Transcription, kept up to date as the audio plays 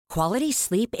Quality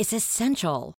sleep is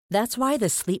essential. That's why the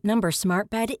Sleep Number Smart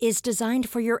Bed is designed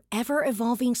for your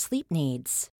ever-evolving sleep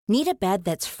needs. Need a bed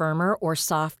that's firmer or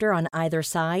softer on either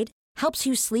side? Helps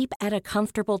you sleep at a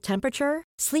comfortable temperature?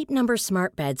 Sleep Number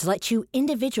Smart Beds let you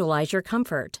individualize your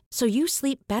comfort, so you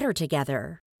sleep better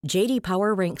together. J.D.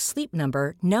 Power ranks Sleep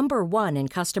Number number 1 in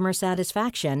customer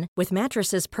satisfaction with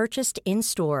mattresses purchased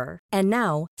in-store. And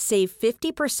now, save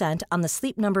 50% on the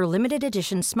Sleep Number Limited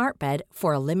Edition Smart Bed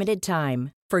for a limited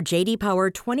time. For J.D. Power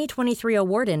 2023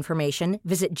 award information,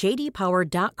 visit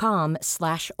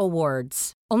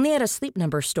jdpower.com/awards. Only at a Sleep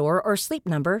Number store or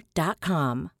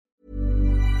sleepnumber.com.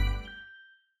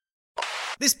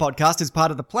 This podcast is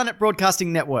part of the Planet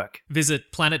Broadcasting Network.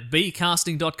 Visit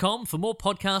planetbcasting.com for more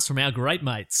podcasts from our great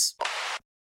mates.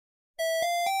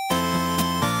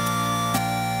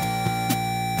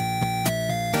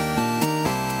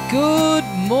 Good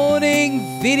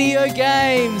morning, video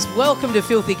games. Welcome to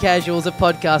Filthy Casuals, a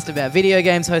podcast about video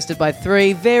games hosted by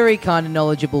three very kind and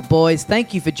knowledgeable boys.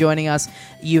 Thank you for joining us.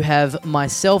 You have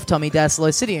myself, Tommy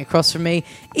Daslow, sitting across from me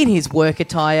in his work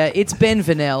attire. It's Ben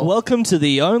Vanel. Welcome to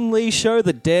the only show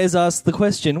that dares ask the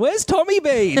question, where's Tommy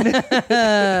been?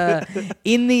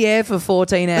 In the air for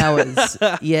 14 hours.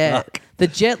 Yeah. Fuck. The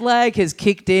jet lag has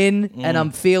kicked in, and I'm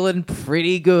feeling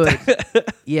pretty good.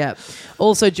 Yeah.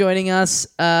 Also joining us,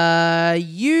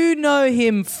 you know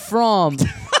him from...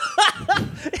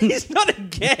 He's not a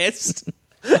guest.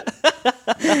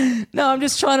 No, I'm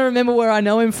just trying to remember where I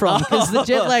know him from, because the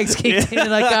jet lag's kicked in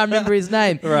and I can't remember his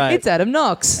name. Right. It's Adam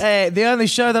Knox. Hey, the only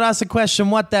show that asks a question,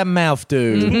 what that mouth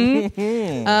do?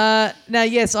 Now,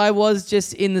 yes, I was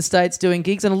just in the States doing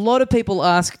gigs, and a lot of people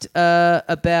asked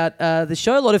about the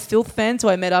show. A lot of Filth fans who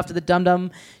I met after the Dum Dum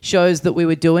shows that we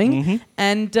were doing,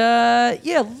 and yeah,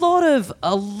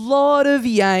 a lot of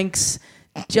Yanks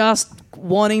just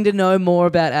wanting to know more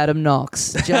about Adam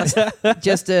Knox.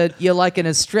 You're like an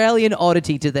Australian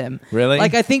oddity to them. Really?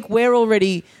 Like, I think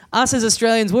us as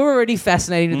Australians, we're already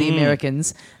fascinating to the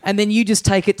Americans, and then you just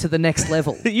take it to the next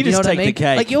level. You know just what take I mean? the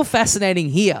cake. Like, you're fascinating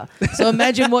here. So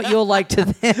imagine what you're like to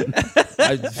them.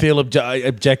 I feel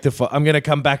objectified. I'm going to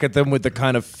come back at them with the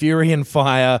kind of fury and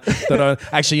fire that I...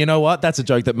 Actually, you know what? That's a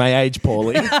joke that may age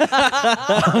poorly.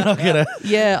 I'm not going to...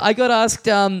 Yeah, I got asked.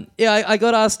 I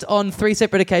got asked on 3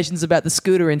 separate occasions about the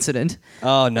scooter incident.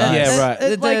 Oh, nice. Yeah,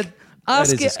 right. Like,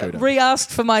 is a scooter.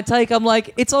 re-asked for my take. I'm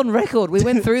like, it's on record. We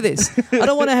went through this. I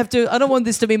don't want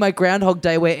this to be my Groundhog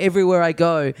Day where everywhere I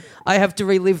go, I have to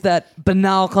relive that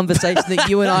banal conversation that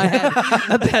you and I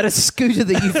had about a scooter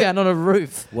that you found on a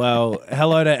roof. Well,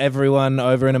 hello to everyone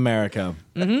over in America.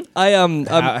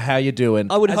 How you doing?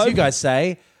 I would As hope- you guys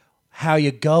say, how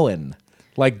you going?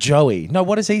 Like Joey. No,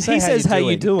 what does he say? He says, how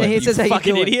you doing? He says, how you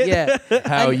fucking doing? idiot. Yeah.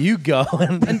 How you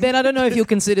going? And Ben, I don't know if you'll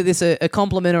consider this a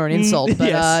compliment or an insult, but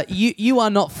yes. you are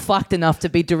not fucked enough to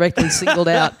be directly singled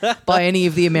out by any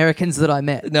of the Americans that I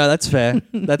met. No, that's fair.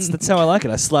 That's how I like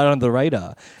it. I slide under the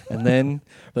radar. And then...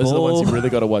 Those are the ones you really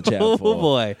got to watch out for. Oh,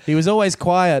 boy. He was always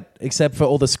quiet, except for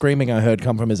all the screaming I heard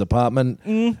come from his apartment.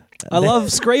 I love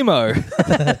Screamo.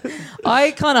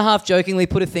 I kind of half jokingly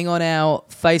put a thing on our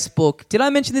Facebook. Did I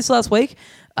mention this last week?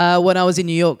 When I was in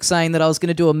New York, saying that I was going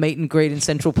to do a meet and greet in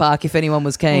Central Park if anyone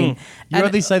was keen. You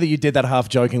only say that you did that half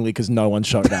jokingly because no one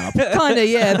showed up. Kind of,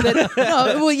 yeah. But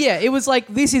no, well, yeah, it was like,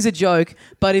 this is a joke,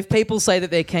 but if people say that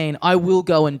they're keen, I will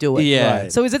go and do it. Yeah.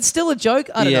 Right. So is it still a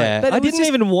joke? I don't know. But I didn't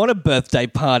even want a birthday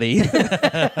party.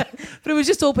 But it was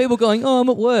just all people going, oh, I'm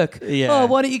at work. Yeah. Oh,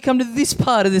 why don't you come to this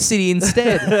part of the city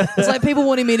instead? It's like people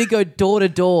wanting me to go door to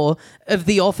door of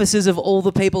the offices of all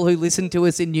the people who listen to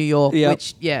us in New York, Yep.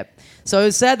 which, yeah. So it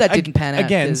was sad that didn't pan out.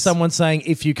 Again, 'cause- someone saying,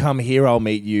 if you come here, I'll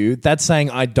meet you. That's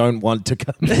saying I don't want to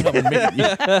come and meet you.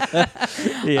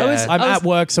 Yeah. I'm at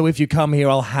work, so if you come here,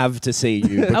 I'll have to see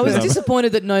you. I was because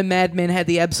disappointed that no madmen had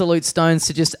the absolute stones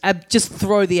to just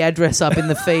throw the address up in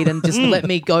the feed and just let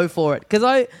me go for it.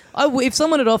 Because if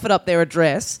someone had offered up their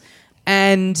address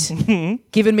and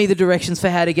given me the directions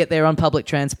for how to get there on public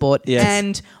transport Yes.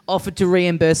 and offered to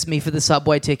reimburse me for the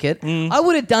subway ticket, I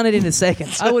would have done it in a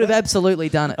second. I would have absolutely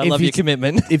done it. I love your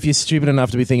commitment. if you're stupid enough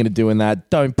to be thinking of doing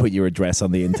that, don't put your address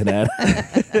on the internet.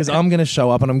 Because I'm going to show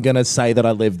up and I'm going to say that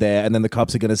I live there, and then the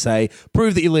cops are going to say,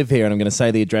 prove that you live here, and I'm going to say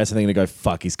the address, and they're going to go,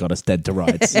 fuck, he's got us dead to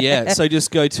rights. Yeah, so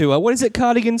just go to, what is it,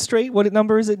 Cardigan Street? What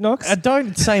number is it, Knox?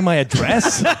 Don't say my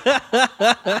address.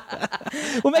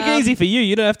 We'll make it easy for you.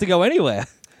 You don't have to go anywhere.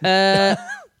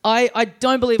 I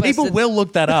don't believe People I said, will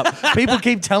look that up. People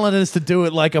keep telling us to do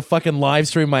it like a fucking live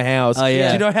stream my house. Oh, yeah.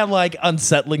 Do you know how like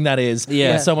unsettling that is?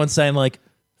 Yeah. When someone's saying like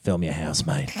film your house,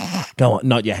 mate. Go on,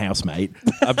 not your housemate.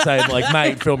 I'm saying like,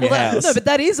 mate, film your house. No, but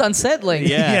that is unsettling.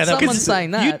 Yeah, Someone's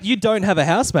saying that. You don't have a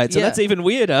housemate, so Yeah. that's even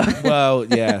weirder. Well,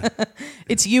 yeah.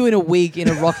 It's you in a wig in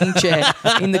a rocking chair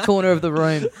in the corner of the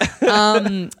room.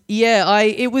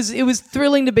 It was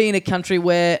thrilling to be in a country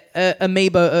where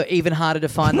amiibo are even harder to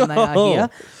find than they are here.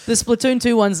 The Splatoon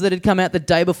 2 ones that had come out the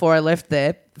day before I left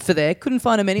there couldn't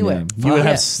find them anywhere. You would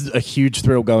have a huge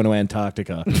thrill going to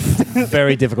Antarctica.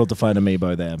 Very difficult to find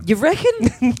amiibo there. You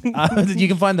reckon? You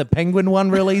can find the penguin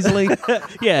one real easily.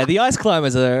 Yeah, the ice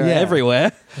climbers are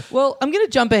everywhere. Well, I'm going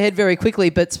to jump ahead very quickly,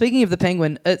 but speaking of the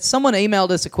penguin, someone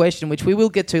emailed us a question, which we will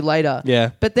get to later.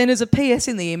 Yeah. But then as a PS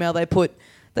in the email, they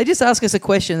just ask us a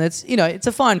question that's, it's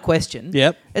a fine question.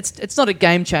 Yep. It's not a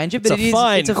game changer, but It's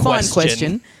a it's a fine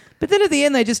question. But then at the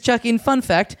end, they just chuck in, fun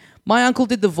fact, my uncle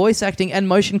did the voice acting and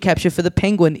motion capture for the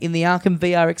penguin in the Arkham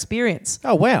VR experience.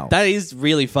 Oh, wow. That is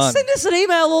really fun. Send us an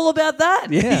email all about that.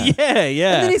 Yeah.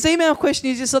 Yeah. And then his email question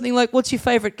is just something like, what's your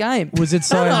favourite game? Was it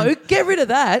No, get rid of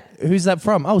that. Who's that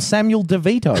from? Oh, Samuel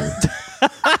DeVito.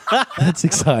 That's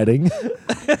exciting.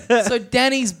 So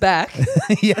Danny's back.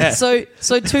 Yeah. So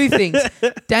two things.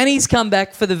 Danny's come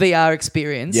back for the VR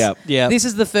experience. Yep. Yep. This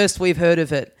is the first we've heard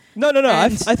of it. No. I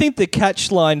And- think the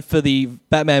catch line for the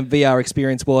Batman VR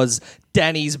experience was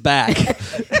Danny's back.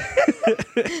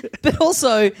 But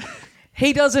also,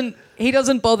 he doesn't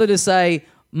bother to say,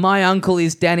 my uncle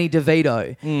is Danny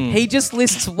DeVito. He just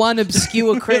lists one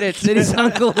obscure credit that his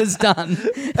uncle has done.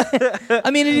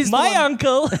 I mean, it is My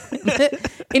uncle.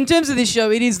 in terms of this show,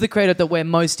 it is the credit that we're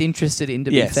most interested in,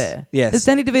 to Yes, be fair. yes. Has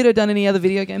Danny DeVito done any other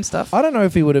video game stuff? I don't know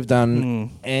if he would have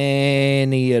done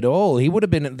any at all. He would have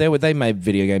been. They made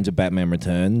video games of Batman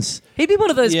Returns. He'd be one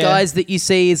of those Yeah. guys that you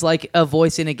see is like a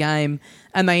voice in a game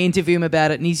and they interview him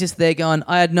about it and he's just there going,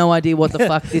 I had no idea what the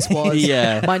fuck this was.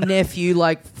 Yeah. My nephew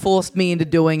forced me into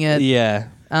doing it. Yeah.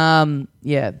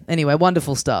 Anyway,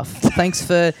 wonderful stuff. Thanks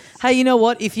for... Hey, you know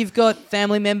what? If you've got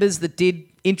family members that did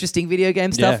interesting video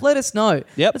game stuff, Yeah. let us know.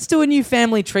 Yep. Let's do a new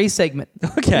family tree segment.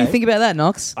 What do you think about that,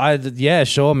 Knox? Yeah,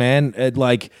 sure, man.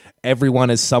 Everyone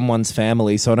is someone's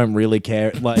family, so I don't really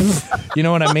care. You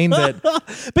know what I mean? That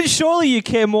But surely you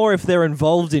care more if they're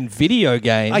involved in video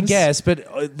games. I guess, but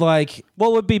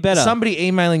What would be better? somebody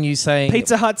emailing you saying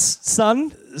Pizza Hut's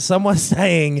son? someone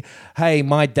saying, "Hey,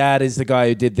 my dad is the guy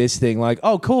who did this thing." Like,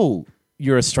 oh, cool.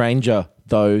 You're a stranger,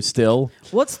 though. Still,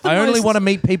 What's the I only most- want to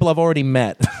meet people I've already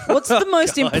met. What's the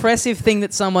most impressive thing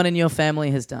that someone in your family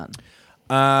has done?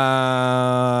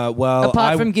 Well,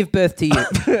 Apart from give birth to you.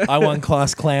 I won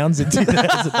Class Clowns in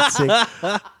 2006.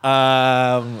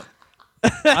 I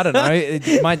don't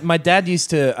know. My dad used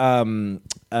to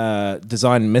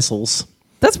design missiles.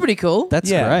 That's pretty cool. That's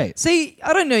Yeah. great. See,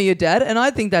 I don't know your dad, and I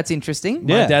think that's interesting.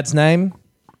 Yeah. My dad's name,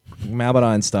 Albert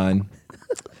Einstein.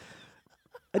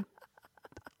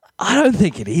 I don't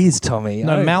think it is, Tommy.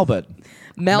 No, Malbert.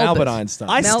 Malbert. Einstein.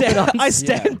 I Malbert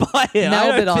stand by it.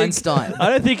 Malbert Einstein. I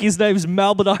don't think his name's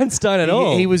Malbert Einstein at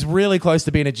all. He was really close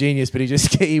to being a genius, but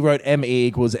he wrote ME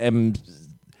equals M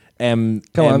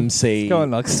Go on. MC. Go on,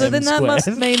 Knox. So then that must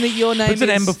mean that your name Puts is... an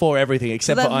M before everything so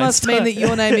except that for must Einstein. mean that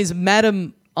your name is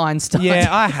Madam Einstein. Yeah,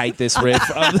 I hate this riff.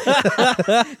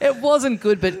 It wasn't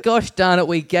good, but gosh darn it,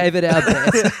 we gave it our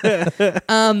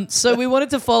best. So we wanted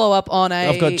to follow up on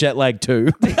I've got jet lag too.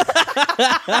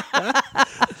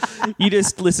 You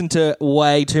just listen to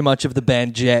way too much of the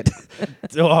band Jet.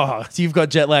 Oh, you've got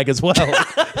jet lag as well.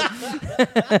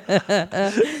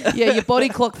 Yeah, your body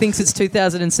clock thinks it's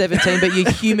 2017, but your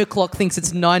humour clock thinks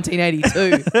it's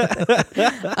 1982.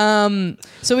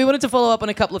 So we wanted to follow up on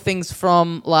a couple of things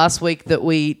from last week that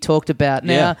we talked about.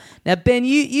 Now, Ben,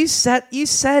 you sat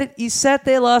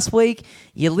there last week.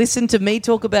 You listened to me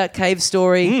talk about Cave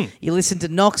Story. You listened to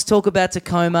Knox talk about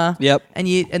Tacoma. Yep. And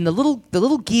the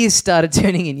little gears started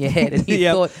turning in your head, and you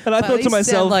Yep. thought, And I "Wow, thought to these sound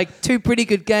myself- like two pretty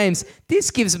good games.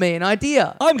 This gives me an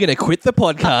idea. I'm going to quit the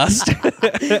podcast.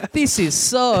 This is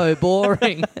so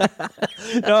boring."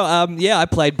 I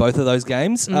played both of those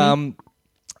games.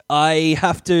 I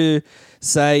have to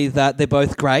say that they're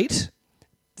both great.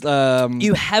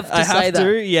 You have to I say have that.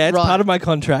 to. Yeah, it's Right. part of my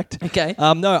contract. Okay.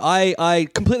 No, I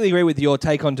completely agree with your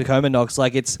take on Tacoma, Knox.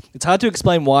 Like, it's hard to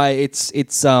explain why it's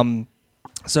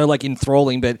so like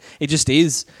enthralling, but it just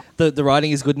is. The writing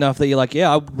is good enough that you're like,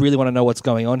 yeah, I really want to know what's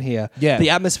going on here. Yeah.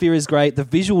 The atmosphere is great. The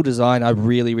visual design I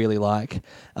really, really like.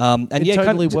 And It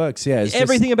totally works, yeah. It's just-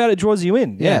 everything about it draws you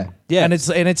in. Yeah. Yeah. and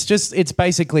it's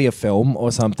basically a film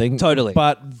or something. Totally.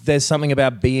 But there's something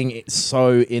about being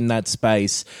so in that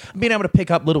space, being able to pick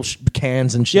up little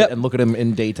cans and shit Yep. and look at them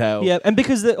in detail. Yeah, and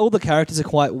because all the characters are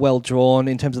quite well drawn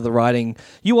in terms of the writing,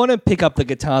 you want to pick up the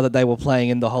guitar that they were playing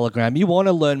in the hologram. You want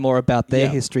to learn more about their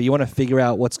history. You want to figure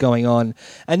out what's going on,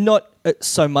 and not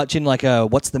so much in like a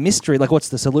what's the mystery, like what's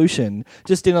the solution.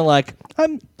 Just in a like,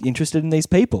 I'm interested in these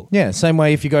people. Yeah, same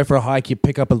way if you go for a hike, you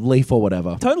pick up a leaf or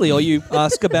whatever. Totally, or you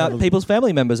ask about people's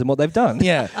family members and what they've done.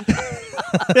 Yeah.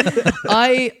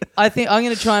 I think I'm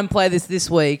going to try and play this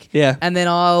week. Yeah. And then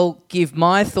I'll give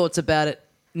my thoughts about it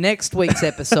next week's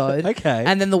episode. Okay.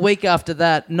 And then the week after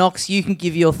that, Knox, you can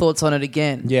give your thoughts on it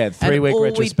again. Yeah, 3-week and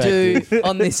retrospective. all we do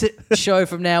on this show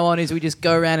from now on is we just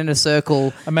go around in a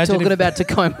circle Imagine talking if- about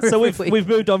Tacoma. So every week. we've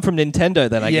moved on from Nintendo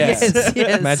then, I Yeah. guess.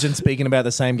 Yes. Imagine speaking about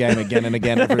the same game again and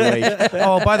again every week.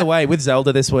 Oh, by the way, with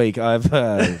Zelda this week, I've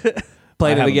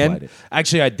Played I it haven't again? played it.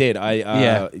 Actually, I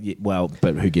did. Well,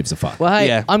 but who gives a fuck? Well, hey,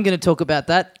 Yeah. I'm going to talk about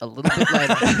that a little bit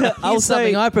later. I'll Here's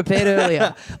something say- I prepared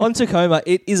earlier. On Tacoma,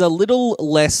 it is a little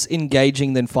less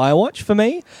engaging than Firewatch for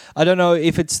me. I don't know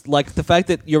if it's like the fact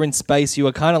that you're in space, you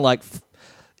are kind of like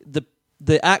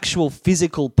the actual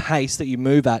physical pace that you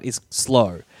move at is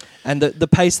slow. And the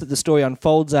pace that the story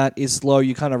unfolds at is slow.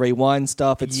 You kind of rewind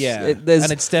stuff. It's and there's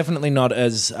it's definitely not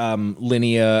as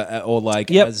linear or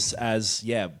like Yep. as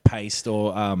paced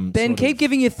or Ben, keep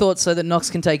giving your thoughts so that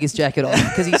Knox can take his jacket off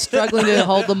because he's struggling to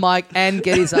hold the mic and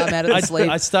get his arm out of the sleeve.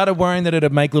 I started worrying that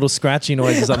it'd make little scratchy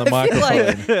noises on the I feel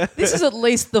microphone. like this is at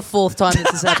least the fourth time this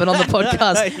has happened on the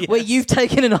podcast where you've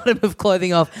taken an item of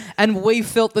clothing off and we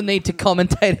felt the need to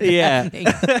commentate it Yeah. happening.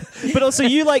 but also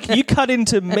you cut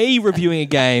into me reviewing a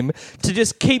game to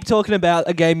just keep talking about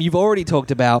a game you've already talked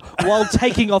about while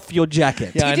taking off your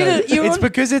jacket. Yeah, I did know. it- you were It's on-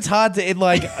 because it's hard to.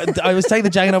 I was taking the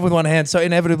jacket off with one hand, so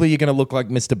inevitably you're going to look like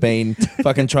Mr. Bean,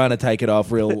 fucking trying to take it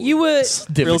off. You were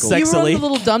difficult. sex- you were on Sexily. the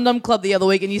little Dum Dum Club the other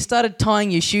week and you started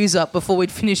tying your shoes up before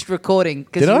we'd finished recording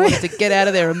because Did you I? wanted to get out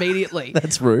of there immediately.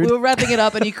 That's rude. We were wrapping it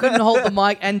up and you couldn't hold the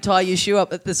mic and tie your shoe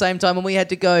up at the same time and we had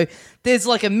to go, there's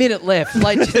like a minute left.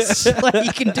 Like, just like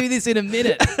you can do this in a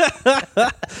minute.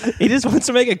 He just wants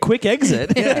to make a quick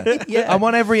exit. Yeah. I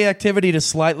want every activity to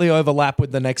slightly overlap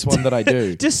with the next one that I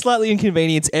do. Just slightly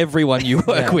inconvenience everyone you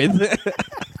work with.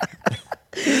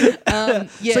 Yeah,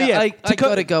 So, yeah, I to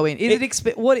got to go in. Is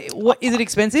what is it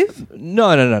expensive?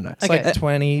 No. It's Okay. like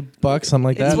 $20, something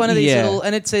like that. It's one of these Yeah. little,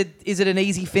 and is it an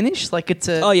easy finish? Like it's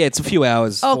a. Oh yeah, it's a few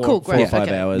hours. Oh, cool, 4 or great. 5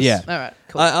 okay. hours. Yeah. All right,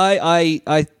 cool.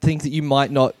 I think that you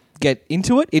might not get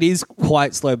into it. It is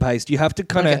quite slow paced. You have to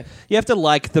Okay. you have to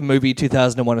like the movie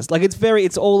 2001. Like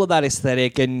it's all of that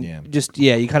aesthetic and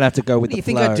Yeah. you kind of have to go with you the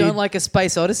think flow. I don't like a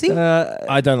Space Odyssey?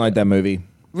 I don't like that movie.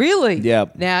 Really? Yeah.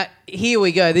 Now here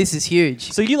we go. This is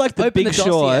huge. So you like the Open Big the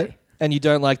dossier. Short and you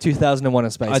don't like 2001: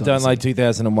 A Space I don't Odyssey. like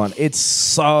 2001. It's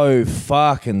so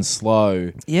fucking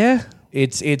slow. Yeah.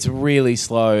 It's really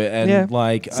slow and Yeah.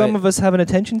 like Some of us have an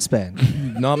attention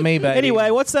span. not me, baby.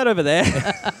 Anyway, what's that over there?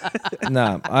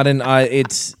 No, I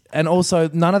didn't. And also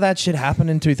none of that shit happened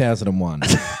in 2001.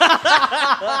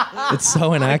 It's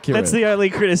so inaccurate. That's the only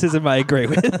criticism I agree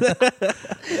with.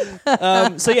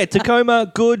 So yeah,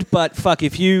 Tacoma, good, but fuck,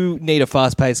 if you need a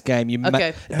fast-paced game,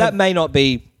 Okay. that may not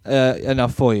be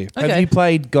enough for you. Have Okay. you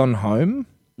played Gone Home?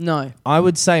 No. I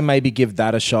would say maybe give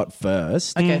that a shot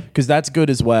first. Okay. Because that's good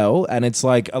as well. And it's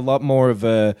like a lot more of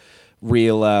a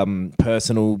real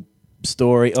personal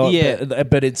story. Yeah.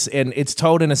 But it's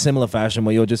told in a similar fashion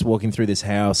where you're just walking through this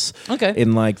house Okay.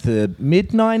 in like the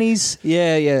mid-90s.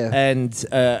 Yeah. And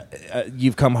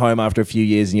you've come home after a few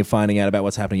years and you're finding out about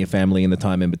what's happening to your family in the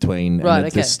time in between. Right, And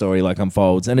okay. this story like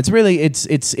unfolds. And it's really,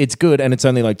 it's good. And it's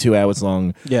only like 2 hours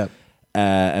long. Yeah.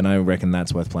 And I reckon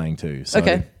that's worth playing too. So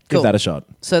Okay, give cool. that a shot.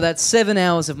 So that's 7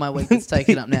 hours of my week that's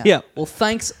taken up now. Yeah. Well,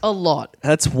 thanks a lot.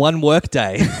 That's one work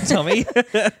day, Tommy.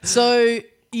 So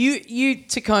you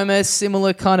Tacoma,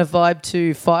 similar kind of vibe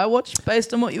to Firewatch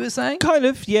based on what you were saying? Kind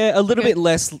of, yeah. A little Okay. bit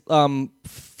less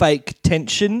fake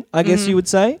tension, I guess you would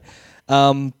say.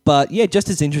 But yeah, just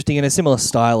as interesting and a similar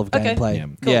style of Okay. gameplay. Yeah.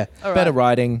 Cool. Yeah. All right. Better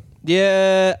writing,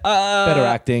 Yeah. better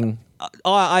acting.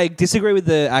 I disagree with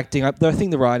the acting. I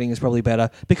think the writing is probably better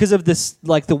because of this.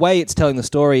 Like the way it's telling the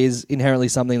story is inherently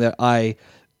something that I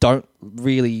don't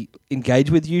really engage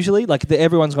with usually. Like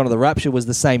Everyone's Gone to the Rapture was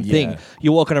the same thing. Yeah.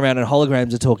 You're walking around and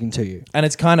holograms are talking to you. And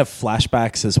it's kind of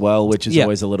flashbacks as well, which is Yeah.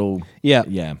 always a little... Yeah.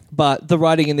 Yeah. But the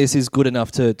writing in this is good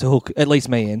enough to hook at least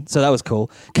me in. So that was cool.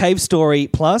 Cave Story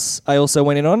Plus, I also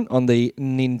went in on the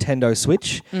Nintendo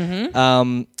Switch.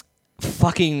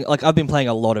 fucking like I've been playing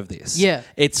a lot of this. Yeah.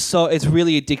 It's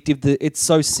really addictive. It's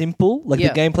so simple. Like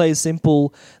Yeah. the gameplay is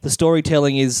simple. The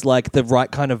storytelling is like the right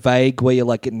kind of vague where you're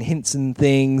like getting hints and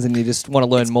things and you just want to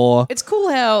learn more. It's cool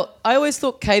how I always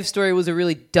thought Cave Story was a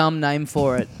really dumb name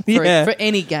for it. Yeah. For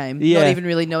any game. Yeah. Not even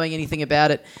really knowing anything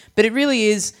about it. But it really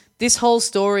is, this whole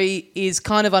story is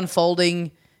kind of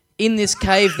unfolding in this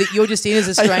cave that you're just in as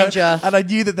a stranger. And I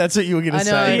knew that that's what you were going I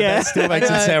to know. say. Yeah. That still makes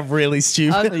I it know. sound really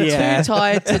stupid. I'm too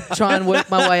tired to try and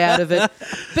work my way out of it.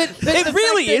 But It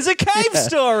really is a cave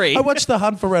story. I watched The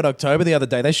Hunt for Red October the other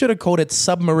day. They should have called it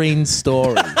Submarine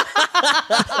Story.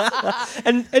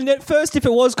 And at first, if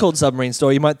it was called Submarine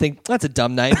Story, you might think that's a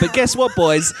dumb name. But guess what,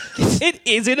 boys? It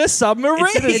is in a submarine.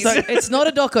 It's not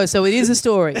a doco, so it is a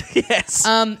story. Yes.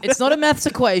 It's not a maths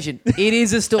equation. It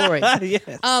is a story. Yes.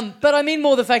 But I mean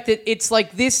more the fact that it's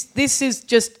like this is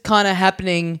just kind of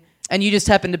happening and you just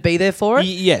happen to be there for it.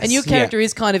 Yes, And your character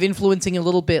is kind of influencing a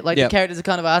little bit. Like Yep. the characters are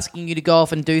kind of asking you to go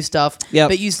off and do stuff. Yep.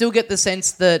 But you still get the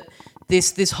sense that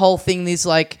this whole thing is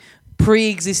like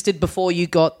pre-existed before you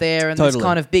got there and Totally. this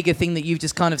kind of bigger thing that you've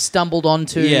just kind of stumbled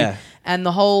onto. Yeah. And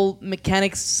the whole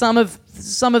mechanics, some of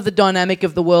the dynamic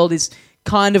of the world is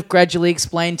kind of gradually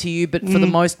explained to you, but for the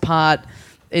most part,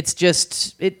 it's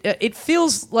just it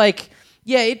feels like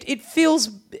it feels,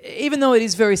 even though it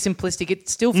is very simplistic, it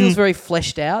still feels very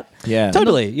fleshed out. Yeah. And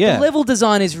Totally, yeah. The level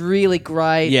design is really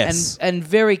great Yes. and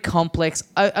very complex.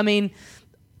 I mean,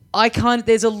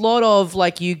 there's a lot of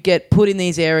like you get put in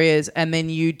these areas and then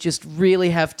you just really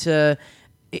have to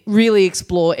really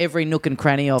explore every nook and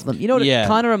cranny of them. You know what Yeah. it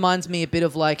kind of reminds me a bit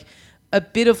of like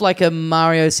a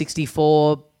Mario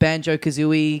 64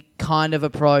 Banjo-Kazooie kind of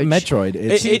approach. Metroid.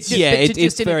 It's, It- Just- yeah, but it-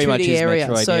 just it in a very much 2D is area.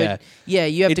 Metroid, So yeah.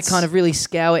 you have to It's- kind of really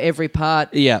scour every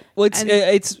part. Yeah. Well, And-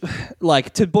 it's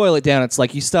like, to boil it down, it's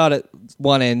like you start at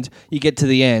one end, you get to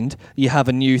the end, you have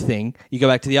a new thing, you go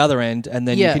back to the other end, and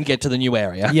then Yeah. you can get to the new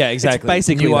area. yeah, exactly. It's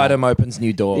basically new that. item opens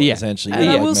new door, Yeah. essentially. And Yeah,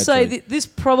 I like will say Metroid. that this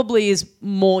probably is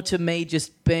more to me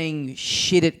just being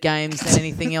shit at games than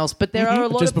anything else. But there are a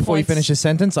lot Just of before you points, finish a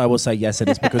sentence, I will say yes, it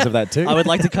is because of that too. I would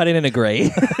like to cut in and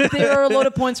agree. there are a lot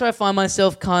of points where I find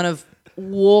myself kind of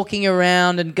walking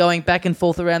around and going back and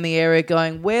forth around the area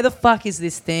going, where the fuck is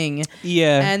this thing?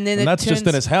 Yeah. And then and that's just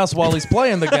in his house while he's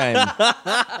playing the game.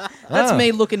 That's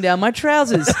me looking down my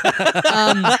trousers.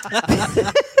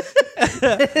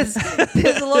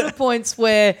 There's a lot of points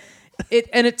where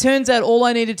it turns out all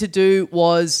I needed to do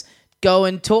was go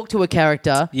and talk to a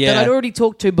character Yeah. that I'd already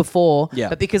talked to before, Yeah.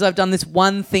 but because I've done this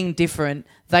one thing different,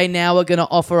 they now are going to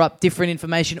offer up different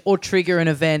information or trigger an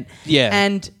event. Yeah.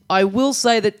 And I will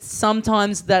say that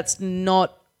sometimes that's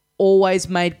not always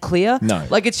made clear. No.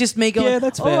 Like it's just me going, Yeah,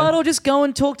 that's all fair. right, I'll just go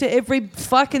and talk to every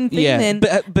fucking thing Yeah, then.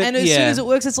 but and as soon yeah. as it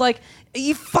works, it's like,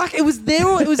 you fuck, it was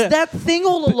there, it was that thing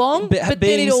all along. But But,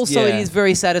 then being- it also yeah. is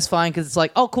very satisfying because it's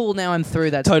like, oh, cool, now I'm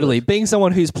through that. Totally. Being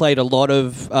someone who's played a lot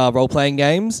of role-playing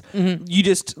games, you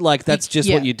just, like, that's just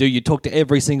Yeah. what you do. You talk to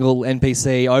every single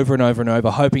NPC over and over and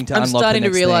over, hoping to I'm unlock starting the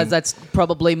to next realize thing. that's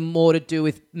probably more to do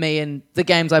with me and the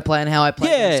games I play and how I play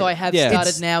Yeah, them. So I have yeah. started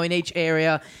It's- now in each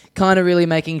area, kind of really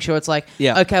making sure it's like,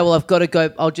 Yeah. okay, well, I've got to go.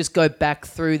 I'll just go back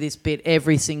through this bit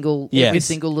every single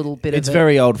little bit It's of it.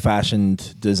 very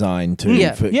old-fashioned design too.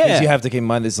 Yeah. Because Yeah. you have to keep in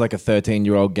mind this is like a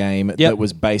 13-year-old game that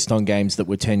was based on games that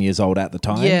were 10 years old at the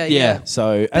time. Yeah, Yeah.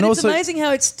 So But and it's also amazing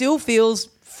how it still feels.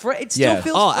 It still Yeah.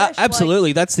 feels. Oh, fresh, like-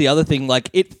 absolutely. That's the other thing. Like,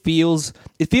 it feels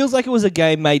like it was a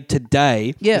game made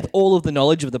today Yeah. with all of the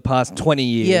knowledge of the past 20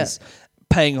 years,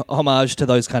 paying homage to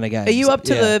those kind of games. Are you up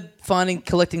to Yeah. the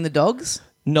collecting the dogs?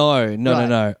 No.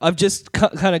 Right. I've just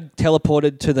kind of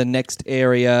teleported to the next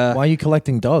area. why are you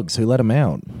collecting dogs? Who let them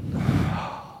out?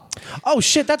 Oh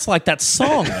shit, that's like that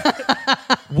song.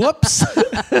 Whoops.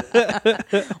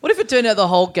 What if it turned out the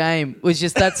whole game was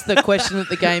just that's the question that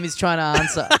the game is trying to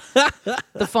answer?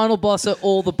 The final boss are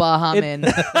all the Baja men.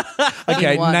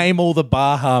 Okay, one. name all the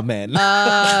Baja men.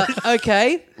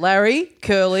 Okay, Larry,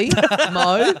 Curly,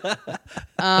 Mo.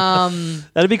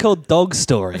 That'd be called Dog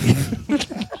Story.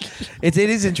 It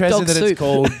is interesting Dog that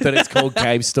soup. it's called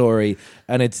Cave Story,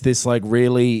 and it's this like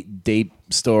really deep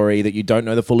story that you don't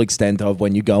know the full extent of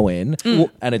when you go in,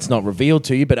 and it's not revealed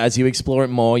to you. But as you explore it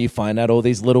more, you find out all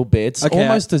these little bits, Okay,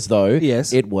 almost as though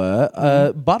Yes. it were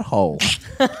a butthole.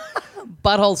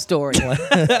 Butthole Story. Is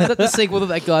that the sequel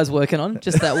that guy's working on?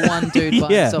 Just that one dude by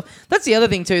Yeah. himself. That's the other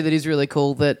thing too that is really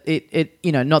cool. That it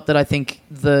not that I think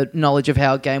the knowledge of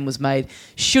how a game was made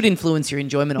should influence your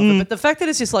enjoyment of it, but the fact that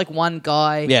it's just like one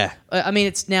guy. Yeah. I mean,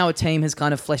 it's now a team has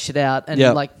kind of fleshed it out and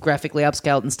Yep. like graphically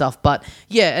upscaled and stuff. But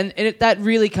yeah, and that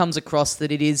really comes across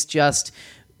that it is just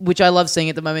which I love seeing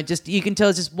at the moment. Just you can tell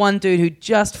it's just one dude who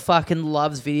just fucking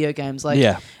loves video games. Like,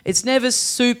 Yeah. it's never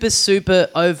super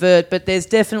overt, but there's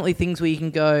definitely things where you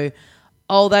can go,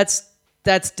 oh, that's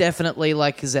definitely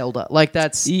like Zelda. Like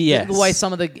that's Yes. the way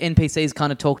some of the NPCs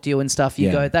kind of talk to you and stuff. You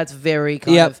Yeah. go, that's very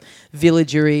kind Yep. of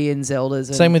villagery in Zeldas.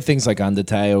 And Same with things like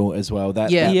Undertale as well. That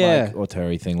Yeah. like, or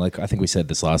Terry thing. Like I think we said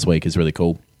this last week is really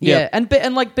cool. yeah, and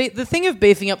the thing of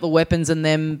beefing up the weapons and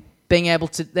them being able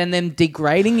to and them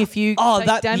degrading if you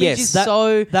take damage is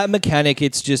so that mechanic.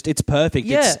 It's perfect.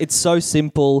 Yeah. It's so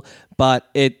simple, but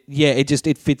it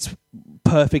fits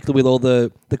perfectly with all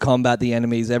the combat, the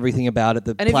enemies, everything about it,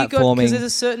 the and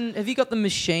platforming. have you got the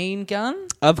machine gun?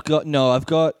 I've got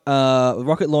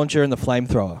rocket launcher and the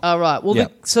flamethrower. Oh, right. Well, Yeah.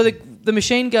 the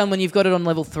machine gun, when you've got it on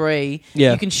level 3,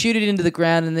 Yeah. you can shoot it into the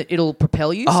ground and it'll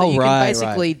propel you. Oh, so you right, can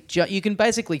basically you can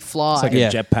basically fly. It's like Yeah.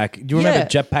 a jetpack. Do you remember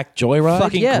Yeah. Jetpack Joyride?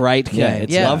 Fucking Yeah. great game. Yeah,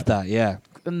 it's- Love that. Yeah.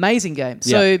 Amazing game.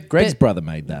 Yeah. So Greg's brother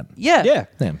made that. yeah. Yeah.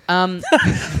 Damn. Um,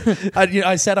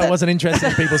 I said I wasn't interested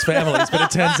in people's families, but it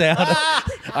turns out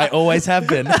I always have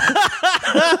been.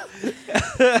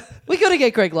 we got to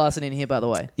get Greg Larson in here, by the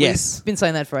way. Yes. We've been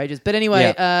saying that for ages. But anyway,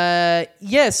 so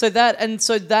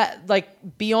that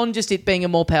like beyond just it being a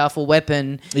more powerful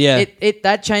weapon, Yeah. it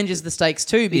that changes the stakes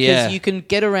too, because Yeah. you can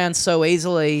get around so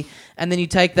easily, and then you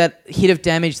take that hit of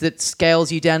damage that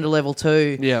scales you down to level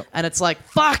 2. Yeah. And it's like,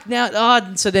 fuck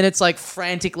now. So then it's like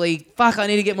frantically, fuck, I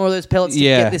need to get more of those pellets to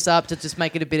Yeah. get this up to just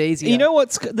make it a bit easier. You know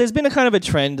there's been a kind of a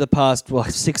trend the past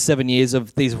 6-7 years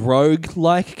of these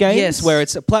rogue-like games Yes. where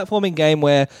it's a platforming game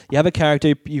where you have a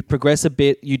character, you progress a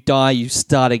bit, you die, you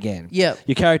start again. Yep.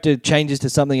 Your character changes to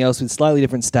something else with slightly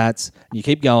different stats, and you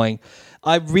keep going.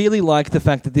 I really like the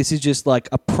fact that this is just like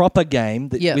a proper game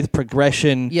that, Yep. with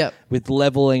progression, Yep. with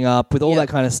leveling up, with all Yep. that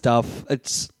kind of stuff.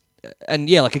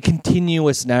 Like a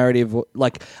continuous narrative.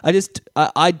 Like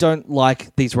I don't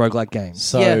like these roguelike games.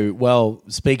 So, Yeah. well,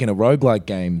 speaking of roguelike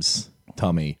games,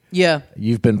 Tommy, Yeah.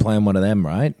 you've been playing one of them,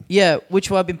 right? Yeah.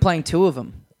 Which one I've been playing 2 of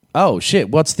them. Oh,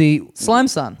 shit. What's the... Slime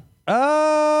Son.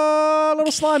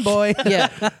 Little slime boy. Yeah.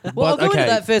 Well, I'll go into okay.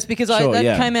 that first because Sure, that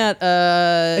yeah. came out.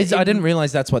 I didn't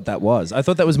realize that's what that was. I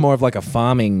thought that was more of like a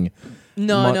farming...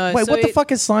 No. Wait, so what the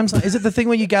fuck is slime? Is it the thing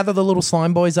where you gather the little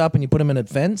slime boys up and you put them in a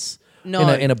fence? No.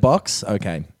 In a box?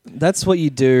 Okay. That's what you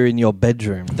do in your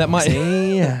bedroom. That might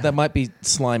that might be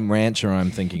Slime Rancher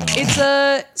I'm thinking of.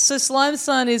 So Slime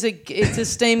Son is a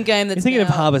Steam game that's You're thinking of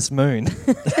now- Harvest Moon.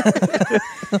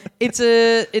 It's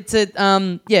a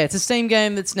Steam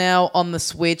game that's now on the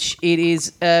Switch. It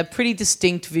is a pretty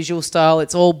distinct visual style.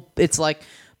 It's like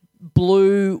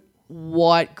blue,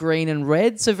 white, green, and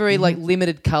red. So very like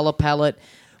limited color palette.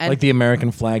 And Like the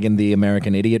American flag in the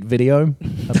American Idiot video.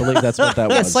 I believe that's what that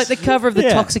was. it's like the cover of the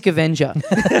Yeah. Toxic Avenger.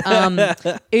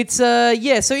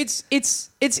 So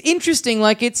it's interesting.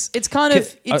 Like it's kind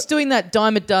of it's doing that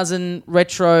dime a dozen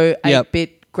retro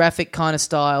 8-bit graphic kind of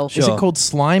style. Is it called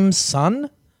Slime Sun?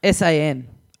 SAN.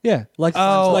 Yeah, like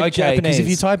Oh, like okay. Because Japanese. if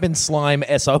you type in slime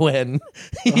SON,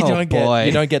 you Oh,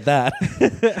 boy. don't get that.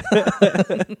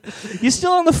 You're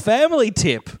still on the family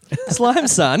tip, Slime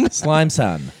Son. Slime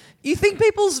Sun. You think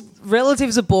people's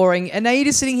relatives are boring, and now you're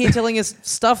just sitting here telling us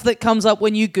stuff that comes up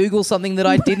when you Google something that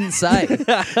I didn't say. Did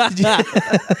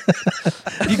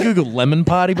you Google lemon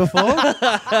party before?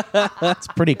 It's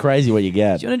pretty crazy what you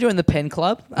get. Do you want to join the pen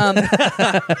club? I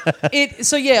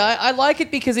like it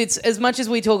because it's, as much as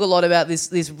we talk a lot about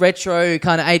this retro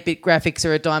kind of 8-bit graphics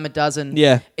or a dime a dozen.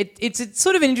 Yeah. It's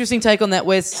sort of an interesting take on that,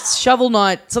 where something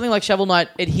like Shovel Knight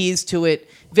adheres to it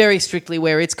very strictly,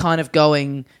 where it's kind of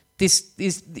going, it's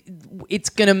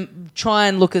going to try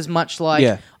and look as much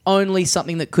like only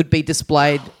something that could be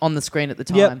displayed on the screen at the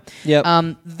time. Yep.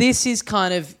 This is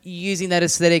kind of using that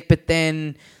aesthetic, but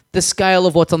then the scale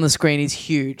of what's on the screen is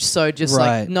huge. So just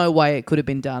like no way it could have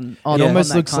been done on It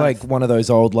almost on that looks kind like of- one of those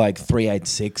old like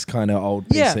 386 kind of old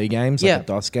Yeah. PC games, Yeah. like a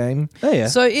DOS game. Oh yeah.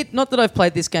 So not that I've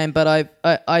played this game, but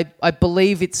I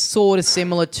believe it's sort of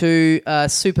similar to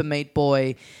Super Meat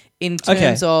Boy in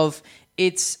terms of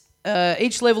it's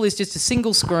each level is just a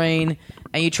single screen,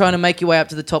 and you're trying to make your way up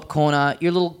to the top corner.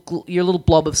 Your little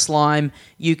blob of slime.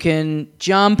 You can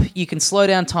jump. You can slow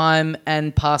down time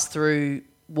and pass through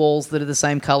walls that are the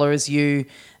same color as you.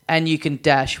 and you can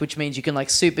dash, which means you can like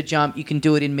super jump, you can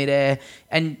do it in midair,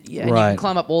 and you can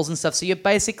climb up walls and stuff. So you're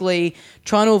basically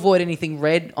trying to avoid anything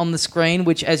red on the screen,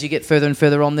 which as you get further and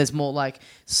further on, there's more like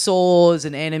saws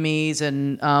and enemies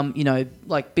and,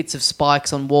 like bits of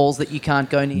spikes on walls that you can't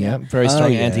go near. Yeah, very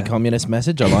strong anti-communist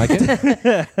message. I like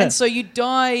it. And so you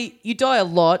die a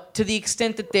lot to the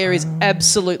extent that there is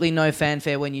absolutely no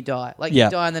fanfare when you die. Like you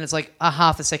die and then it's like a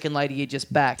half a second later you're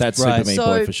just back. That's Super Meat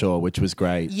Boy for sure, which was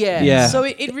great. Yeah. So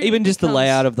it really even just the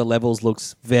layout of the levels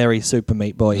looks very Super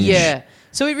Meat Boy-ish. Yeah.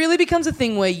 So it really becomes a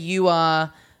thing where you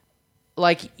are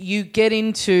like you get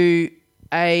into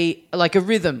a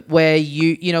rhythm where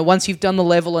you know once you've done the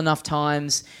level enough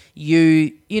times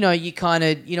you kind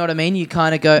of you know what I mean, you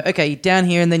kind of go okay, you're down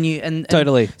here and then and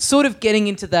Totally. sort of getting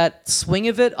into that swing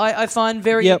of it I find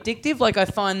very addictive. Like I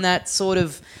find that sort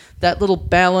of that little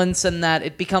balance and that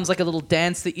it becomes like a little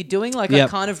dance that you're doing. Like I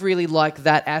kind of really like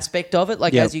that aspect of it.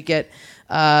 Like as you get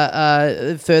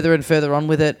further and further on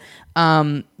with it.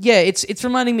 It's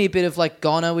reminding me a bit of like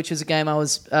Goner, which was a game I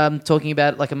was talking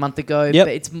about like a month ago.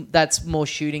 But that's more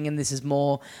shooting and this is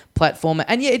more platformer.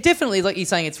 And it definitely, like you're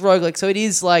saying, it's roguelike. So it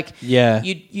is like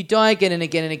you die again and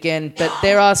again and again, but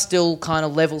there are still kind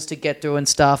of levels to get through and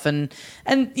stuff. And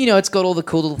it's got all the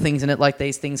cool little things in it, like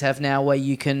these things have now, where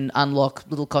you can unlock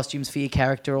little costumes for your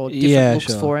character or different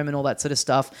looks for him and all that sort of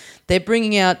stuff. They're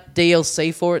bringing out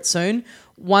DLC for it soon.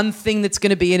 One thing that's going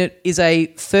to be in it is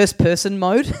a first-person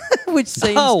mode, which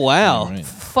seems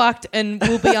fucked and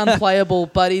will be unplayable,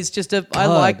 but is just I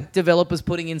like developers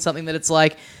putting in something that it's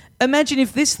like, imagine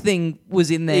if this thing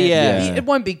was in there. Yeah. It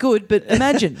won't be good, but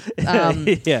imagine. I'm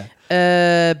really You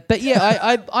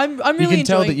can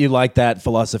tell that you like that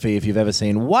philosophy if you've ever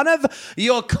seen one of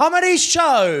your comedy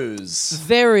shows.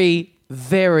 Very,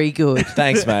 very good.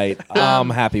 Thanks, mate. I'm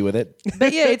happy with it.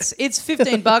 But yeah, it's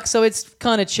 $15, so it's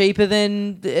kind of cheaper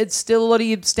than it's still a lot of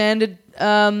your standard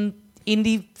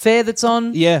indie fare that's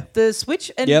on the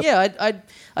Switch. And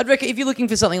I'd reckon if you're looking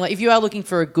for something like if you are looking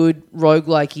for a good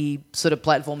roguelike-y sort of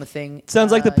platformer thing,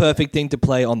 sounds like the perfect thing to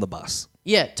play on the bus.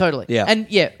 Yeah, totally. Yeah. And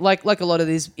like a lot of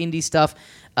this indie stuff.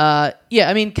 I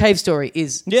mean, Cave Story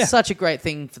is such a great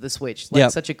thing for the Switch.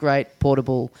 Such a great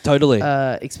portable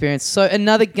experience. So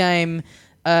another game,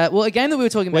 a game that we were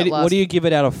talking about last. What do you give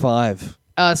it out of 5?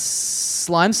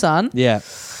 Slime Sun. Yeah.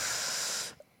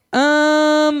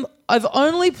 I've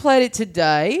only played it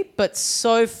today, but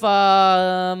so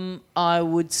far I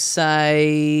would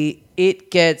say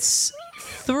it gets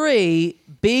 3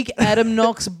 big Adam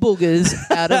Knox boogers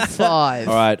out of 5.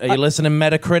 All right, are you listening,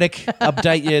 Metacritic?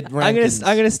 Update your rankings.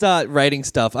 I'm gonna start rating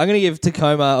stuff. I'm gonna give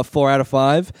Tacoma a 4 out of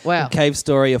 5. Wow. And Cave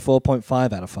Story a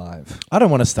 4.5 out of 5. I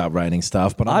don't want to start rating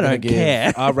stuff, but I'm going to care.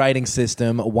 give our rating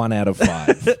system 1 out of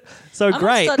 5. So I'm great.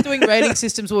 going to start doing rating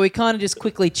systems where we kind of just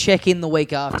quickly check in the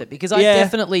week after, because I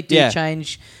definitely do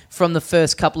change from the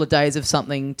first couple of days of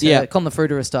something to Con the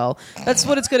Fruiterer style. That's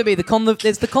what it's going to be.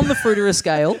 There's the Con the Fruiterer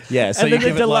scale. Yeah, so and you then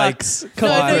give the it like deluxe.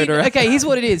 Okay, here's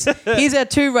what it is. Here's our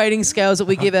 2 rating scales that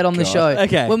we give out on the show.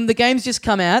 Okay. When the games just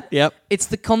come out, it's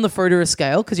the Con the Fruiterer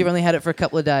scale, because you've only had it for a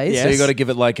couple of days. So you got to give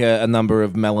it like a number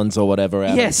of melons or whatever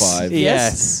out of 5.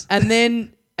 Yes. And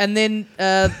then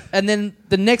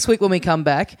the next week when we come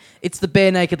back, it's the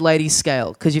Bare Naked Ladies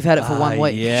scale, because you've had it for 1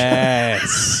 week.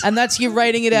 Yes. And that's you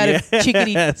rating it out of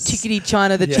chickadee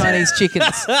China, the Chinese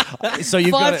chickens. So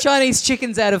you've 5 got Chinese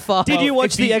chickens out of 5. Did you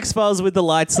watch the X-Files with the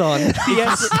lights on?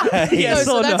 Yes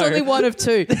so or that's no? only one of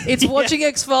 2. It's watching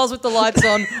X-Files with the lights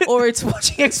on, or it's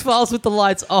watching X-Files with the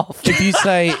lights off.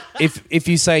 If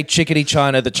you say chickadee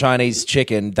China, the Chinese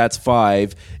chicken, that's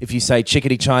 5. If you say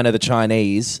chickadee China, the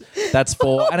Chinese, that's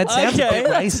 4. And it sounds a bit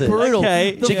racist. Brutal. Okay.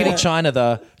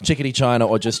 Chickadee China,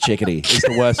 or just chickadee is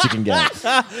the worst you can get.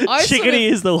 Chickadee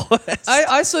is the worst.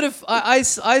 I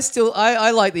still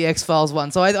like the X-Files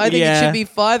one, so I think it should be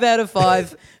 5 out of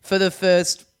 5 for the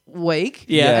first week.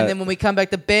 Yeah. And then when we come back,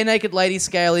 the Bare Naked Lady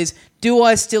scale is, do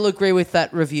I still agree with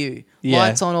that review? Yeah.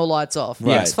 Lights on or lights off?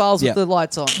 Right. X-Files with the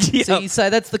lights on. So you say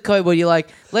that's the code where you're like,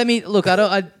 we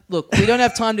don't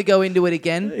have time to go into it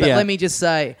again, but let me just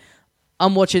say,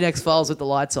 I'm watching X-Files with the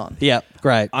lights on. Yeah,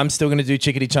 great. I'm still going to do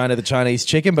chickadee China, the Chinese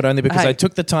chicken, but only because I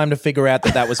took the time to figure out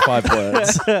that was 5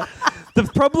 words. The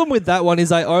problem with that one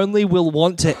is I only will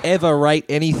want to ever rate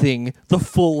anything the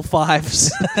full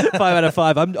 5s. 5 out of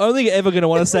 5. I'm only ever going to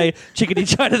want to say chickadee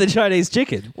China, the Chinese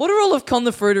chicken. What are all of Con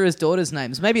the Fruiterer's daughters'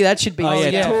 names? Maybe that should be.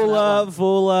 Tula,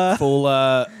 Vula.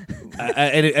 Fula,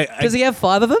 Does he have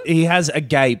 5 of them? He has a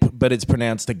gape, but it's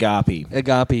pronounced agape.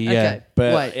 Agape, yeah. Okay.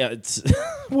 But Wait. yeah, it's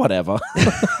whatever.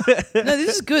 No,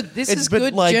 this is good. This is but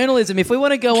good like- journalism. If we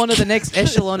want to go on to the next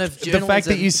echelon of journalism. The fact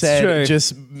that you said True.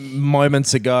 just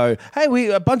moments ago, hey,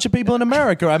 a bunch of people in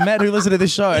America I met who listen to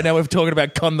this show, and now we're talking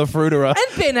about Con the Fruiterer.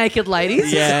 And Bare Naked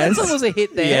Ladies. Yes. That was a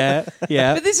hit there.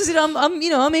 Yeah. But this is it. I'm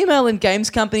emailing games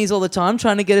companies all the time,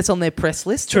 trying to get us on their press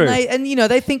list. True. And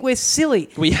they think we're silly.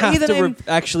 We have Either to name-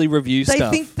 actually review They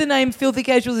stuff. think the name Filthy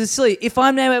Casuals is silly. If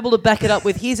I'm now able to back it up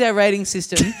with here's our rating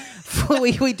system,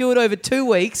 we do it over 2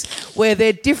 weeks where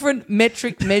they're different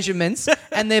metric measurements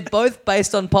and they're both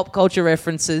based on pop culture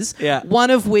references. Yeah. One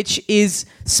of which is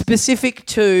specific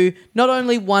to not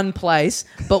only one place,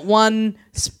 but one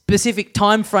specific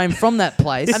time frame from that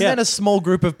place. And then a small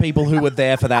group of people who were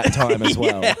there for that time as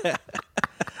well.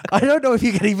 I don't know if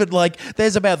you can even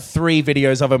there's about 3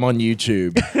 videos of him on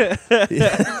YouTube.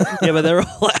 Yeah, but they're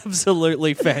all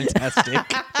absolutely fantastic.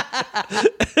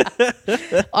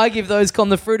 I give those Con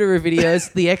the Fruiterer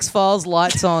videos the X-Files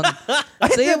lights on.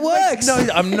 See, it works. No,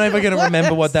 I'm never going to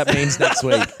remember what that means next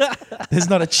week. There's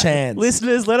not a chance.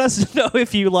 Listeners, let us know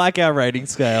if you like our rating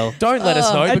scale. Don't let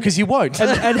us know because you won't.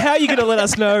 And how you're going to let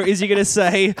us know is you're going to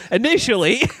say,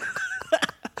 initially,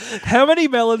 how many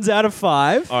melons out of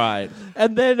 5? All right.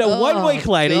 And then 1 week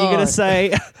later, you're going God. to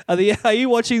say, are you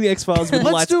watching the X-Files with the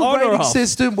Let's lights do a on or rating off?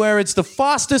 system where it's the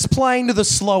fastest plane to the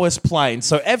slowest plane.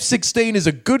 So F-16 is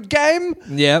a good game.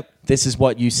 Yep. This is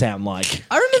what you sound like.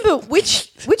 I remember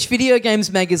which video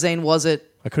games magazine was it?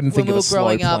 I couldn't when think we of were a slow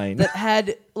growing up plane. that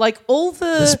had all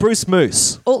The Spruce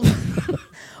Moose. all,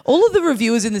 all of the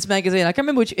reviewers in this magazine. I can't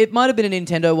remember which. It might have been a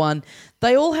Nintendo one.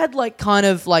 They all had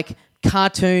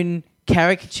cartoon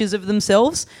caricatures of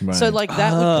themselves. Right. So that would Are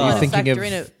kind you of thinking factor of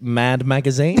in it. Mad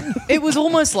Magazine? It was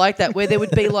almost like that, where there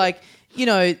would be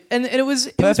and it was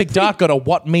Perfect Dark got a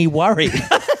What Me Worry.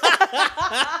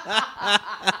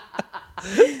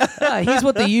 Here's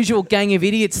what the usual gang of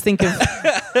idiots think of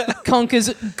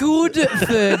Conker's Good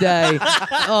Fur Day.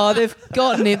 Oh, they've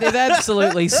gotten it. They've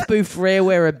absolutely spoofed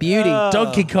Rareware a beauty.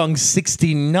 Donkey Kong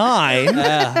 69.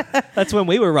 That's when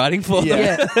we were writing for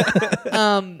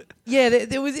them. Yeah.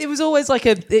 It was always like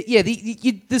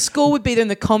the score would be there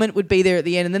and the comment would be there at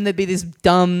the end, and then there'd be this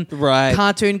dumb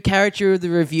cartoon caricature of the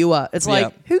reviewer. It's like,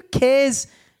 Yep. who cares?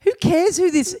 Who cares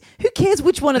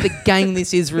which one of the gang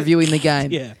this is reviewing the game?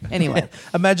 Yeah. Anyway.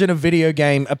 Imagine a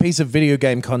piece of video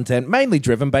game content mainly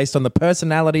driven based on the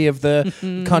personality of the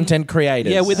content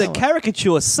creators. Yeah, with a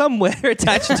caricature somewhere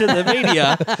attached to the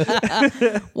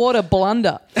media. What a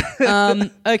blunder.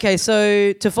 Okay,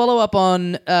 so to follow up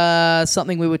on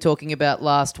something we were talking about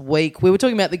last week, we were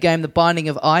talking about the game The Binding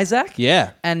of Isaac.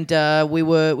 Yeah. And we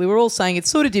were all saying it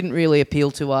sort of didn't really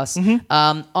appeal to us.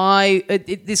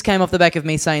 This came off the back of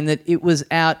me saying that it was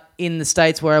out in the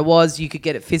States where I was. You could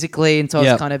get it physically, and so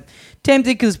I was kind of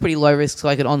tempted because it's pretty low risk, so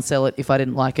I could on-sell it if I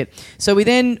didn't like it. So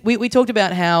we talked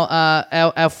about how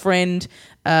our friend,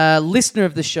 listener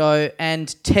of the show,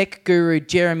 and tech guru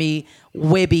Jeremy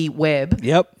Webb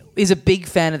is a big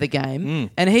fan of the game.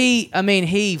 And he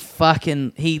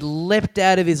leapt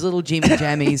out of his little Jimmy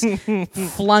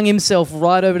Jammies, flung himself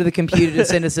right over to the computer to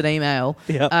send us an email,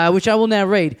 which I will now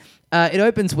read. It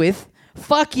opens with,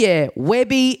 "Fuck yeah,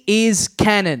 Webby is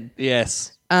canon."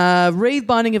 Yes. Read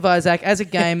Binding of Isaac as a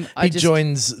game. He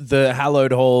joins the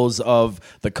hallowed halls of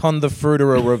the Con the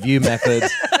Fruiterer review method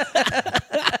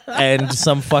and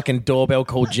some fucking doorbell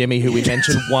called Jimmy who we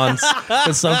mentioned once,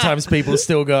 but sometimes people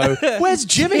still go, "Where's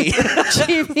Jimmy?"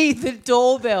 Jimmy the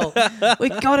doorbell. We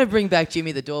got to bring back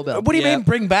Jimmy the doorbell. What do you mean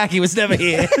bring back? He was never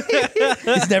here.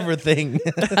 He's never a thing.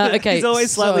 Okay, He's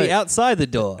always slightly outside the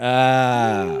door.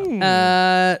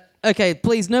 Okay,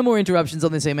 please, no more interruptions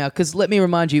on this email, because let me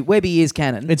remind you, Webby is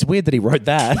canon. It's weird that he wrote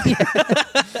that.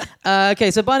 Okay,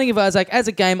 so Binding of Isaac, as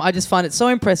a game, I just find it so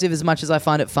impressive as much as I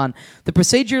find it fun. The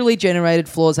procedurally generated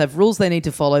floors have rules they need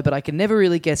to follow, but I can never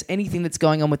really guess anything that's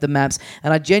going on with the maps,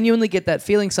 and I genuinely get that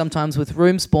feeling sometimes with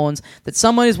room spawns that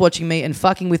someone is watching me and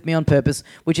fucking with me on purpose,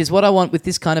 which is what I want with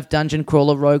this kind of dungeon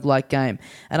crawler roguelike game.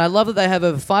 And I love that they have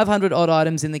over 500 odd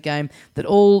items in the game that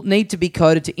all need to be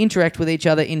coded to interact with each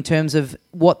other in terms of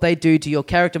what they do to your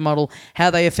character model,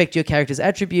 how they affect your character's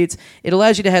attributes. It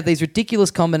allows you to have these ridiculous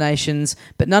combinations,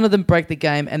 but none of them break the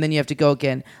game, and then you have to go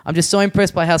again. I'm just so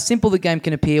impressed by how simple the game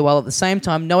can appear, while at the same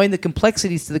time knowing the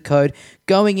complexities to the code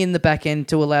going in the back end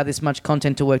to allow this much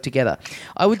content to work together.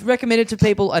 I would recommend it to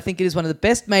people. I think it is one of the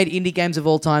best made indie games of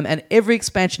all time, and every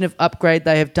expansion of upgrade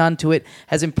they have done to it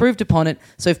has improved upon it.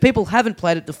 So if people haven't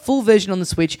played it, the full version on the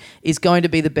Switch is going to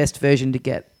be the best version to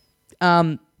get.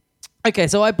 Okay,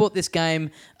 so I bought this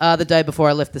game the day before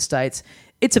I left the States.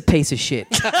 It's a piece of shit.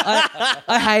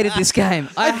 I hated this game.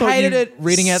 I thought hated you it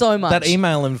reading out so much. that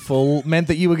email in full meant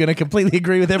that you were going to completely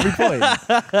agree with every point.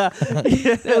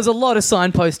 There was a lot of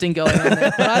signposting going on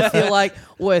there, but I feel like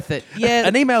worth it. Yeah.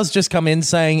 An email's just come in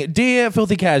saying, "Dear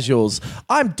Filthy Casuals,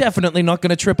 I'm definitely not going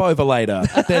to trip over later.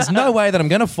 There's no way that I'm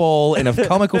going to fall in a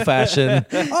comical fashion."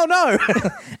 Oh no!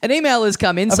 An email has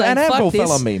come in saying, an "Fuck anvil this."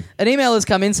 fell on me. An email has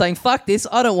come in saying, "Fuck this.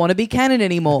 I don't want to be canon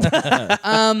anymore."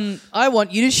 I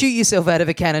want you to shoot yourself out of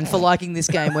a cannon for liking this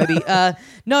game, Webby.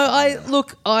 No, I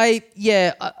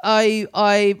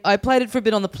played it for a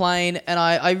bit on the plane, and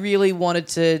I really wanted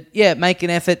to, make an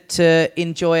effort to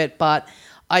enjoy it, but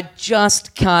I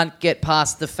just can't get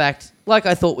past the fact, like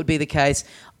I thought would be the case.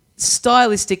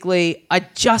 Stylistically, I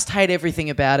just hate everything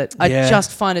about it. I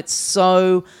just find it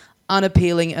so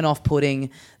unappealing and off-putting.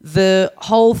 The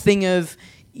whole thing of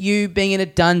you being in a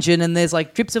dungeon and there's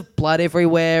like drips of blood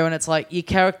everywhere, and it's like your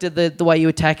character, the way you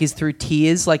attack is through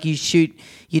tears. Like you shoot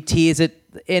your tears at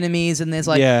enemies, and there's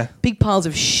like big piles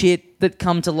of shit that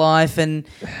come to life, and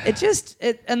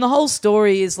and the whole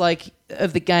story is like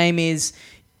of the game is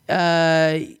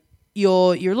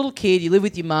you're a little kid, you live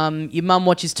with your mum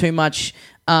watches too much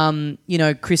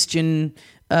Christian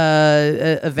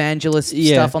evangelist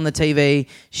stuff on the TV.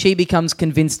 She becomes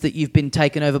convinced that you've been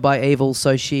taken over by evil,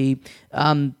 so she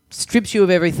strips you of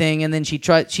everything, and then she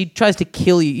tries to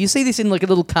kill you. You see this in like a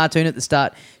little cartoon at the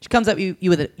start. She comes up you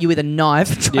with a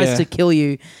knife, tries to kill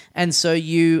you, and so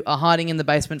you are hiding in the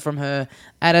basement from her.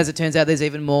 And as it turns out, there's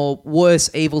even more worse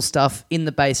evil stuff in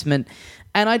the basement.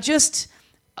 And I just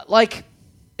like.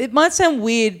 It might sound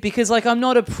weird because like I'm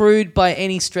not a prude by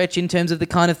any stretch in terms of the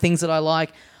kind of things that I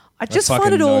like. I just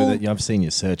find it all. I've seen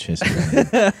your search history.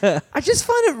 I just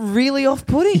find it really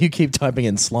off-putting. You keep typing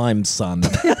in slime, son.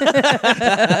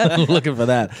 Looking for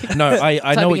that. No, I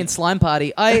know. Typing in slime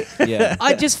party.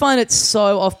 I just find it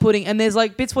so off-putting. And there's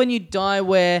like bits when you die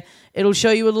where it'll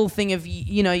show you a little thing of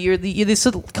you're this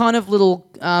little, kind of little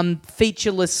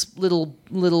featureless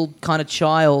little kind of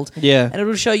child. Yeah. And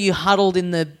it'll show you huddled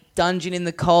in the dungeon in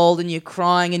the cold, and you're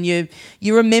crying, and you're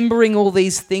remembering all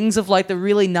these things of like the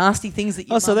really nasty things that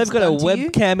you. Oh, so they've got a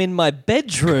webcam in my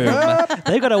bedroom.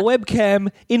 They've got a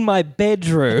webcam in my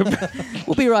bedroom.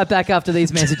 We'll be right back after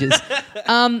these messages.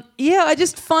 I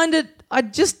just find it. I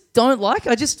just don't like.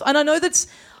 And I know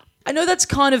that's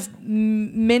kind of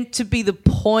meant to be the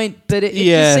point, but it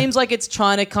just seems like it's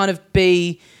trying to kind of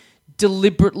be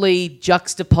deliberately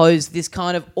juxtapose this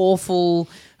kind of awful,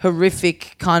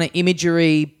 horrific kind of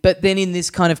imagery, but then in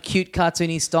this kind of cute,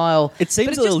 cartoony style. It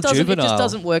seems a little juvenile. It just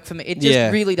doesn't work for me. It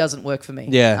just really doesn't work for me.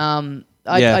 Yeah.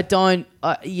 I don't.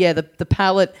 The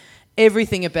palette,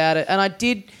 everything about it, and I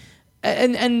did,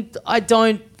 and I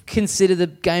don't consider the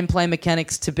gameplay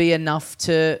mechanics to be enough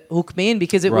to hook me in,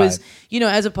 because it was,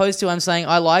 as opposed to I'm saying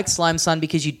I like Slime Son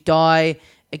because you die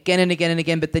again and again and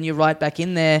again, but then you're right back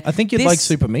in there. I think you'd like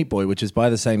Super Meat Boy, which is by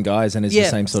the same guys and is the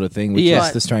same sort of thing, which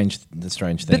is the strange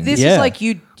thing. But this is like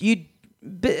it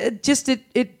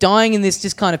dying in this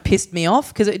just kind of pissed me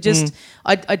off, because it just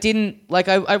I didn't like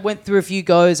I went through a few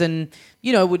goes and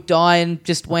would die and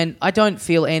just went, I don't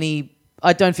feel any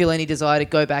desire to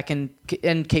go back and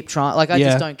keep trying. Like I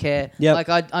just don't care. Yep. Like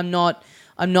I'm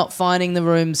not finding the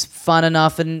rooms fun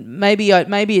enough, and maybe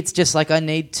it's just like I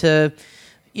need to.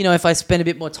 If I spend a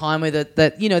bit more time with it,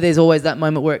 that there's always that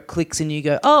moment where it clicks and you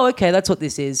go, "Oh, okay, that's what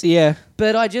this is." Yeah.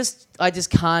 But I just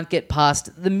can't get past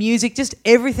the music. Just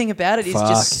everything about it is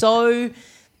just so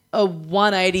a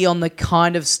 180 on the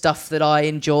kind of stuff that I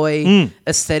enjoy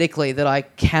aesthetically that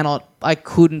I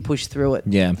couldn't push through it.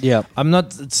 Yeah. Yeah. I'm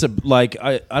not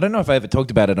I don't know if I ever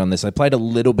talked about it on this. I played a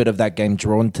little bit of that game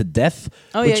Drawn to Death,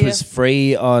 which was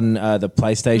free on the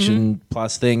PlayStation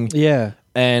Plus thing. Yeah.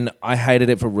 And I hated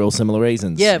it for real similar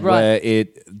reasons. Yeah, right. Where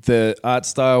the art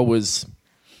style was,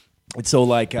 it's all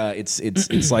like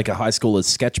it's like a high schooler's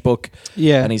sketchbook.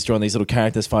 Yeah, and he's drawing these little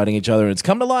characters fighting each other, and it's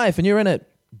come to life, and you're in it.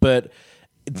 But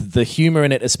the humor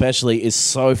in it, especially, is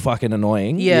so fucking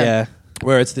annoying. Yeah.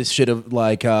 Where it's this shit of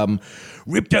like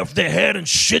ripped off their head and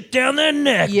shit down their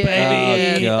neck,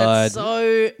 baby. Oh, God. That's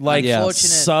so like unfortunate.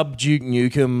 sub Duke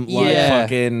Nukem, like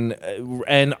fucking,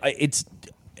 and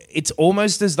it's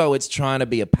almost as though it's trying to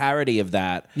be a parody of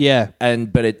that. Yeah.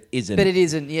 But it isn't. But it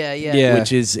isn't, yeah.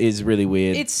 Which is really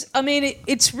weird.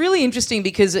 It's really interesting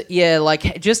because,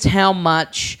 like just how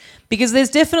much... Because there's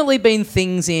definitely been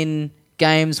things in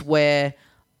games where,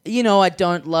 I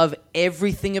don't love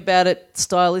everything about it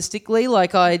stylistically.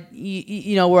 Like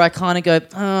where I kind of go,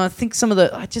 I think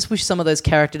I just wish some of those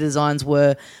character designs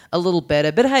were a little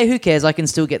better. But hey, who cares? I can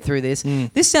still get through this.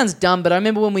 This sounds dumb, but I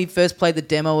remember when we first played the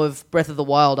demo of Breath of the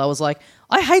Wild, I was like,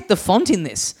 I hate the font in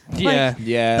this. Yeah.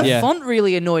 Yeah. The font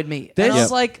really annoyed me. And I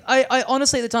was like, I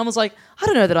honestly at the time was like, I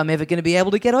don't know that I'm ever going to be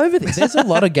able to get over this. There's a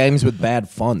lot of games with bad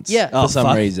fonts. Yeah. For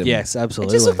some reason. Yes, It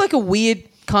absolutely. just looked like a weird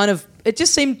kind of. It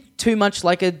just seemed too much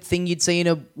like a thing you'd see in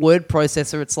a word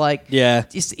processor. It's like,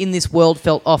 just in this world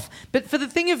felt off. But for the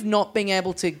thing of not being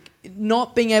able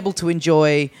to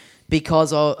enjoy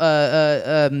because of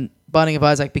Binding of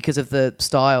Isaac because of the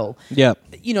style. Yeah.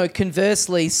 You know,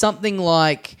 conversely, something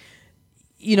like,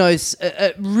 you know,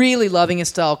 really loving a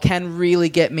style can really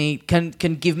get me, can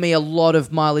give me a lot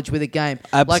of mileage with a game.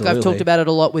 Absolutely. Like I've talked about it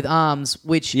a lot with ARMS,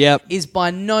 which Yep. is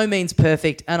by no means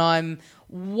perfect, and I'm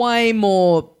way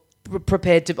more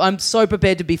I'm so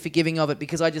prepared to be forgiving of it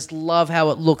because I just love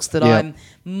how it looks that Yep. I'm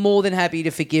more than happy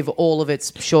to forgive all of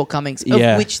its shortcomings,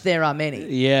 Yeah. of which there are many.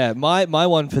 Yeah, my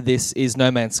one for this is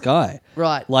No Man's Sky.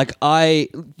 Right. Like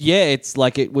it's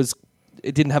like it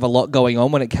didn't have a lot going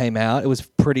on when it came out. It was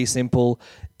pretty simple,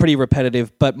 pretty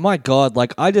repetitive, but my God,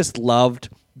 like I just loved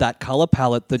that color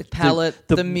palette, the palette,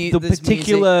 the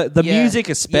particular music. the Yeah. music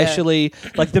especially,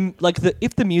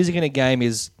 if the music in a game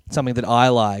is something that I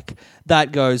like,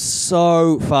 that goes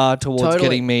so far towards Totally.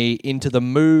 getting me into the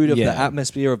mood of the Yeah.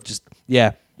 atmosphere of just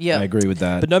yeah. Yeah. I agree with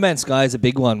that. But No Man's Sky is a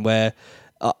big one where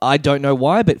I don't know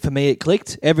why, but for me it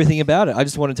clicked. Everything about it. I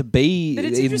just wanted to be But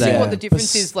it's in interesting there. what the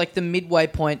difference is, like the midway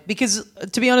point. Because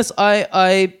to be honest,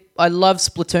 I love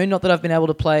Splatoon. Not that I've been able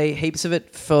to play heaps of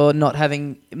it for not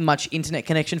having much internet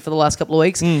connection for the last couple of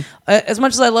weeks. As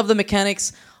much as I love the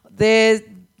mechanics, the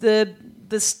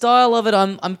style of it,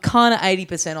 I'm kind of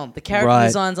 80% on. The character Right.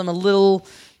 designs, I'm a little.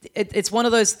 It's one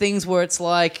of those things where it's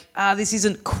like, this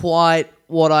isn't quite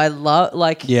what I love.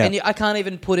 Like, Yeah. and I can't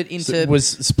even put it into.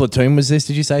 was Splatoon, was this,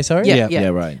 did you say, sorry? Yeah. Yeah,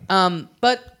 right.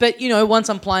 But you know, once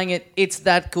I'm playing it, it's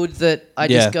that good that I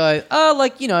Yeah. just go,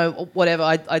 like, you know, whatever.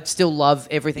 I still love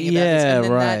everything about this. Yeah, And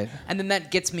then right. and then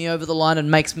that gets me over the line and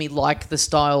makes me like the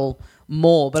style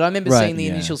more. But I remember Right, seeing the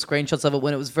yeah. initial screenshots of it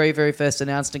when it was very, very first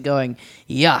announced and going,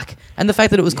 yuck. And the fact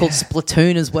that it was called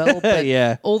Splatoon as well. But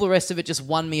Yeah. all the rest of it just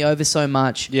won me over so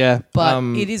much. Yeah. But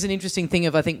it is an interesting thing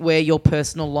of, I think, where your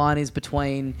personal line is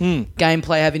between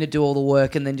gameplay having to do all the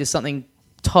work and then just something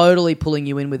totally pulling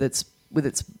you in with its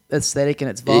aesthetic and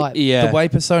its vibe. Yeah. The way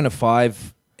Persona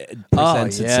 5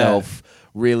 presents yeah. itself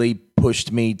really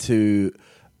pushed me to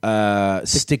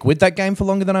stick with that game for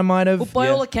longer than I might have. Well, by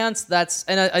all accounts, that's...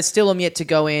 And I still am yet to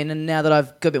go in, and now that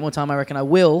I've got a bit more time, I reckon I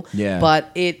will. Yeah. But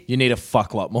it... You need a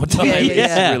fuck lot more time. Yeah,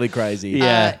 yeah. It's really crazy.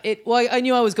 Yeah. Well, I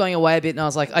knew I was going away a bit, and I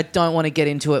was like, I don't want to get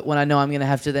into it when I know I'm going to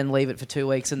have to then leave it for 2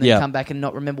 weeks and then Yeah. come back and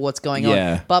not remember what's going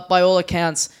Yeah. on. But by all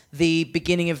accounts, the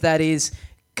beginning of that is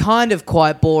kind of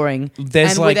quite boring.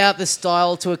 There's and like- without the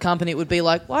style to accompany it would be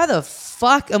like, why the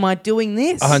fuck am I doing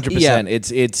this? 100%. Yeah.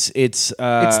 It's It's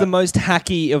the most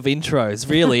hacky of intros,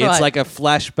 really. Right. It's like a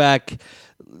flashback,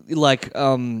 like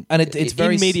and it's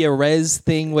very in media res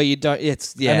thing where you don't.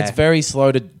 It's yeah, and it's very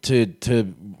slow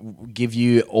to give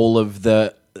you all of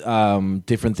the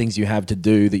different things you have to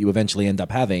do that you eventually end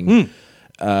up having.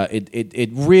 It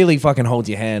really fucking holds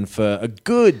your hand for a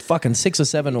good fucking 6 or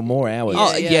 7 or more hours.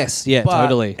 Oh Yeah. yes, yeah, But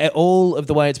totally. all of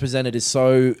the way it's presented is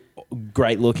so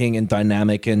great looking and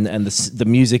dynamic, and the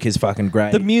music is fucking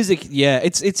great. The music, yeah,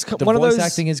 it's The one of voice those.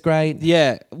 acting is great.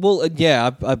 Yeah, well,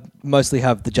 I mostly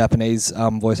have the Japanese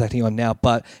voice acting on now,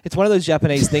 but it's one of those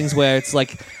Japanese things where it's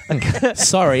like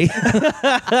Sorry.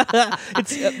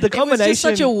 it's the It was combination. just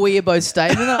such a weirbo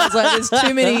statement. I was like,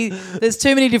 there's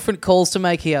too many different calls to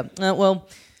make here. Well,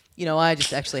 you know, I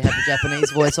just actually have the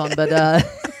Japanese voice on, but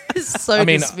it's so I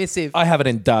mean, dismissive. I have it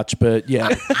in Dutch, but yeah,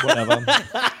 whatever.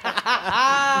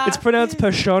 It's pronounced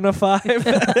Persona 5,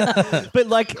 but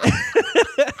like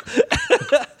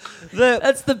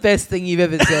That's the best thing you've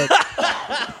ever said.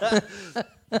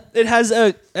 it has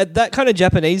that kind of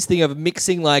Japanese thing of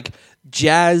mixing like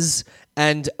jazz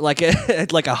and like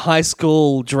a high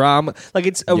school drama. Like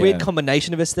it's a weird Yeah.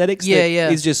 combination of aesthetics. Yeah, that yeah.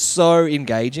 is just so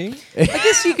engaging. I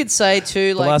guess you could say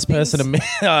too, The like last things- person to meet.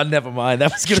 Oh, never mind.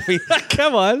 That was gonna be.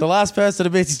 Come on. The last person to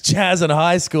meet jazz in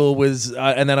high school was,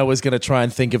 and then I was going to try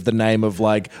and think of the name of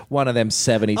like one of them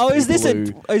 70s. Oh, is this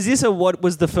people who- is this a what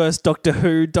was the first Doctor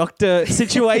Who doctor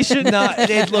situation? No,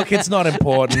 look, it's not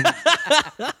important.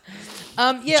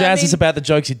 yeah, Jazz I mean, is about the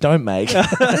jokes you don't make.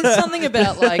 there's something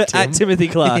about like At Timothy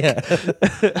Clark.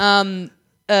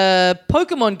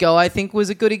 Pokemon Go, I think, was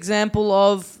a good example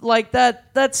of like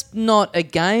that. That's not a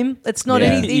game. It's not Yeah.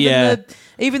 any Yeah.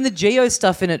 even the Geo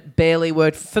stuff in it barely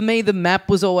worked. For me, the map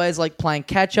was always like playing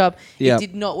catch up. Yeah. It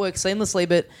did not work seamlessly,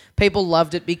 but people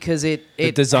loved it because it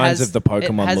designs has- of the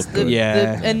Pokemon it has look good.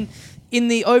 Yeah. and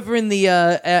over in the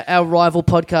our rival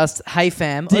podcast, Hey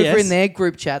Fam, over Yes. in their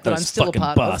group chat that Those I'm still a fucking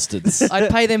part bastards. of. I'd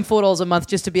pay them $4 a month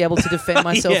just to be able to defend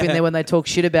myself in Yeah. there when they talk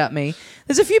shit about me.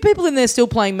 There's a few people in there still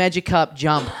playing Magikarp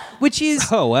Jump, which is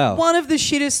Oh, wow. one of the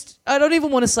shittest. I don't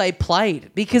even want to say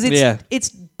played because it's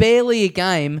barely a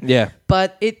game. Yeah.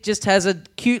 But it just has a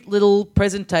cute little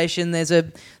presentation. There's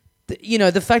the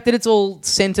fact that it's all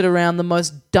centered around the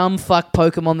most dumb fuck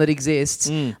Pokemon that exists,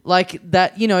 like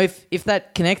that. If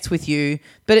that connects with you,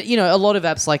 but a lot of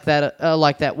apps like that are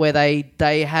like that, where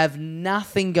they have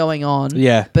nothing going on.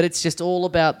 Yeah. but it's just all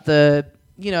about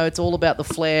it's all about the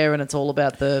flair and it's all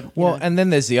about the. Well, and then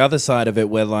there's the other side of it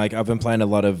where, like, I've been playing a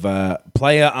lot of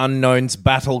Player Unknown's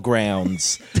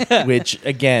Battlegrounds, which,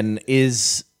 again,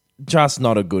 is just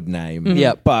not a good name.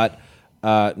 Yep. But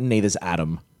neither's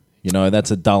Adam. That's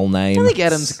a dull name. I think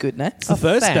Adam's a good name. The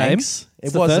first name. Thanks.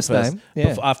 It's It was the first first name.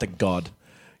 Yeah. After God.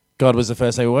 God was the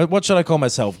first name. What should I call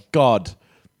myself? God.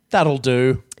 That'll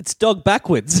do. It's dog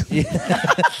backwards.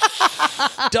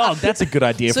 Dog. That's a good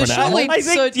idea So for an surely- album. I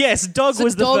think, yes, dog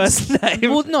was the Dog's- first name.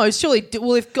 Well, no, surely.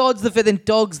 Well, if God's the first, then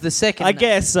Dog's the second. I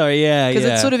guess so, yeah. because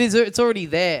yeah. it sort of is. It's already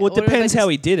there. Well, it Or depends they how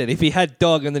just- he did it. If he had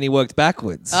dog and then he worked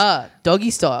backwards.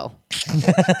 doggy style.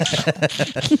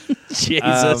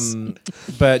 Jesus.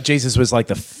 But Jesus was like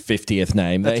the 50th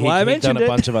name. That's why I He'd mentioned done a it.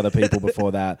 bunch of other people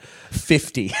before that.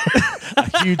 50.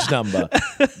 A huge number.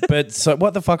 But so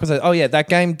what the fuck was that? Oh, yeah, that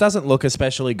game doesn't look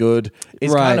especially good.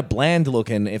 It's Right. kind of bland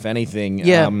looking, if anything.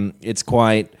 Yeah. It's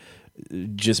quite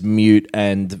just mute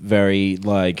and very,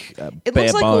 like, It bare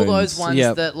looks like bones. all those ones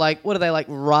Yep. that, like, what are they, like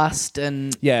Rust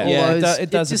and Yeah, all yeah, those. it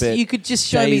does a just, bit. You could just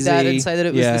show me that and say that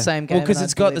it was Yeah. the same game. Well, because and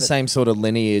it's I'd got believe the it. same sort of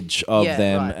lineage of Yeah,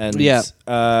 them. right. And Yeah.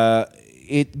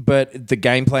 but the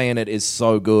gameplay in it is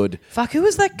so good. Fuck, who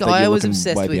was that But guy you're I was looking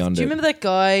obsessed way with? Do you beyond it. remember that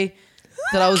guy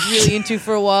that I was really into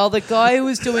for a while? The guy who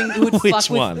would Which fuck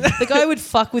one? with the guy who would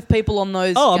fuck with people on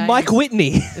those. Oh, games. Mike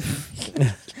Whitney.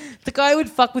 The guy who would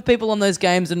fuck with people on those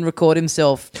games and record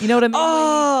himself. You know what I mean?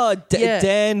 Oh, Yeah.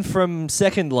 Dan from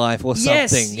Second Life or something.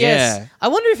 Yes, Yeah. yes. I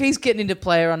wonder if he's getting into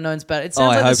Player Unknown's Battle. It Oh, sounds I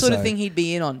like the hope sort of so. thing he'd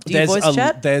be in on. Do you voice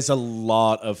chat? There's a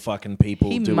lot of fucking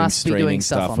people He doing must be streaming doing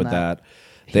stuff stuff on with that. that.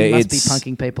 He must be It's-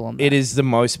 punking people on that. It is the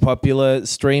most popular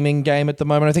streaming game at the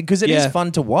moment, I think, because it is Yeah.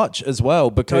 fun to watch as well.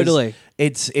 Because Totally.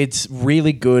 it's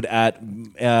really good at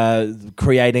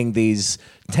creating these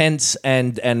tense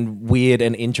and weird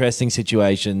and interesting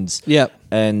situations. Yep.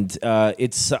 And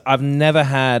I've never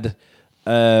had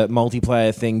a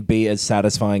multiplayer thing be as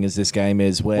satisfying as this game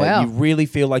is, where Wow. you really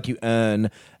feel like you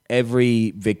earn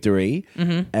every victory,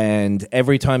 Mm-hmm. and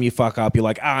every time you fuck up, you're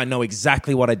like, I know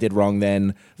exactly what I did wrong.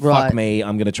 Then Right. fuck me,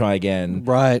 I'm gonna try again.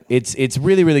 Right. It's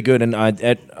really really good, and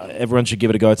everyone should give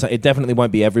it a go. It definitely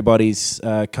won't be everybody's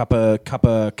cup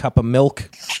of milk,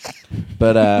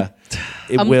 but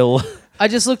it will. I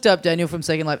just looked up Daniel from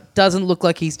Second Life. Doesn't look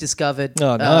like he's discovered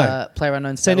Oh, no. Player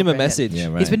Unknown's Send him a Battleground message. Yeah,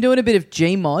 right. He's been doing a bit of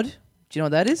Gmod. Do you know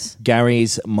what that is?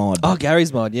 Gary's mod. Oh,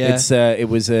 Gary's mod, yeah. It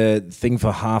was a thing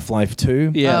for Half-Life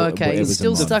 2. Yeah. Oh, It okay. He's was a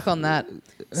still mod. stuck on that.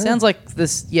 Sounds like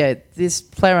this. Yeah, this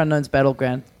Player Unknown's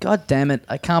Battleground. God damn it!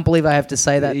 I can't believe I have to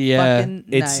say that. Yeah. fucking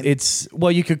It's name.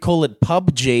 well, you could call it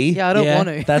PUBG. Yeah, I don't Yeah. want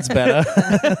to. That's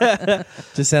better.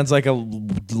 Just sounds like a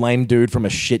lame dude from a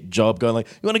shit job going like,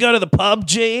 "You want to go to the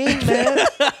PUBG,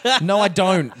 man?" No, I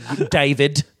don't,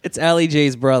 David. It's Ali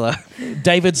G's brother.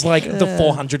 David's like the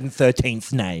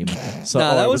 413th name. So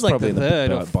No, that it was like probably the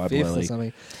third or Bible fifth or early.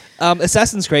 something.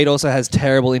 Assassin's Creed also has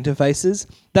terrible interfaces.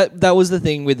 That was the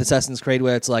thing with Assassin's Creed,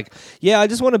 where it's like, yeah, I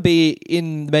just want to be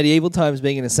in medieval times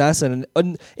being an assassin,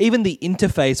 and even the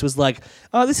interface was like,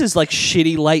 oh, this is like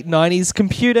shitty late 90s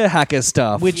computer hacker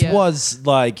stuff. Which Yeah. was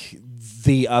like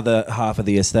the other half of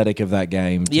the aesthetic of that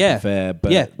game, to yeah, be fair.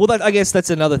 But yeah. Well, I guess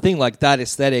that's another thing. Like that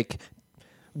aesthetic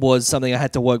was something I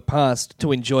had to work past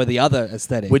to enjoy the other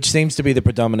aesthetic. which seems to be the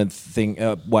predominant thing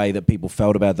way that people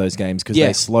felt about those games, because Yeah.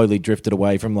 they slowly drifted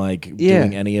away from like Yeah.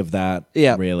 doing any of that.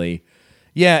 Yeah. Really.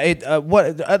 Yeah.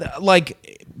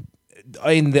 Like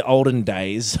in the olden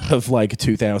days of like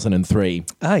 2003.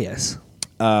 ah, yes.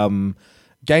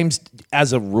 Games,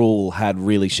 as a rule, had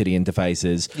really shitty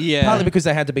interfaces. Yeah. Partly because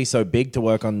they had to be so big to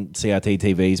work on CRT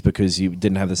TVs, because you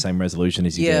didn't have the same resolution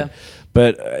as you Yeah. did.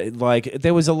 But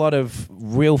there was a lot of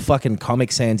real fucking Comic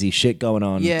Sansy shit going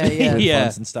on. Yeah, yeah. with Yeah.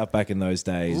 fonts and stuff back in those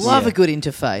days. Love Yeah. a good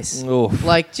interface. Oof.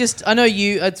 Like, just I know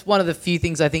you. It's one of the few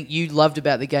things I think you loved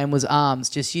about the game was arms.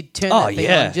 Just you turn Oh, that thing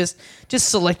yeah. on, just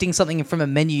selecting something from a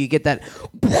menu, you get that.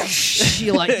 Whoosh,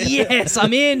 you're like, yes,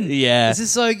 I'm in. Yeah. This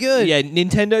is so good. Yeah,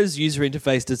 Nintendo's user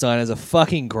interface designers are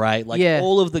fucking great. Like Yeah.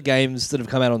 all of the games that have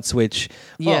come out on Switch.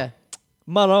 Yeah.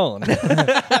 Manon.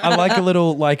 I like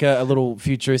a little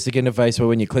futuristic interface where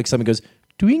when you click something, it goes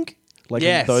twink, like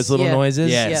Yes. those little Yeah.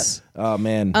 noises. Yes. Oh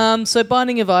man. So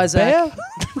Binding of Isaac. Bear?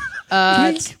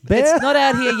 It's Bear? not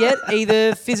out here yet,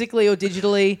 either physically or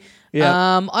digitally.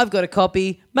 Yeah. I've got a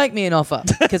copy. Make me an offer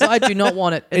because I do not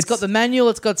want it. It's got the manual.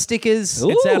 It's got stickers.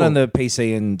 It's out Ooh. on the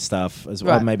PC and stuff as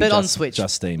well. Right, Maybe but just, on Switch.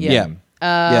 just Steam. Yeah.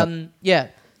 Yeah. Yeah.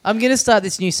 I'm going to start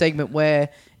this new segment where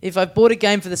if I've bought a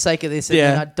game for the sake of this and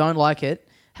Yeah. then I don't like it,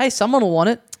 hey, someone will want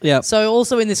it. Yeah. So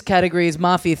also in this category is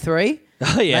Mafia 3.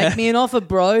 Oh, yeah. Make me an offer,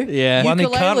 bro. Yeah. One you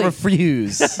can't Ukulele.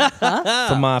 refuse.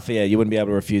 For Mafia, you wouldn't be able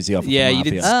to refuse the offer. Yeah, for you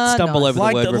Mafia. did stumble nice.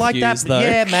 over the word refuse, though.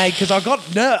 Yeah, mate. Because I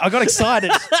got excited.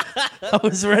 I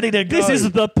was ready to go. This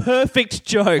is the perfect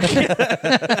joke.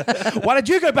 Why did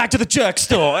you go back to the jerk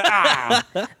store?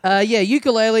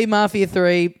 Ukulele, Mafia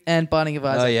 3, and Binding of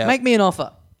Isaac. yeah. Make me an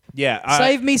offer. Yeah,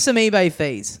 Save me some eBay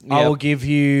fees. I will give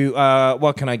you.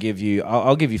 What can I give you?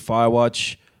 I'll give you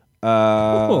Firewatch.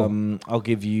 I'll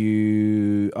give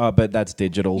you. Oh, but that's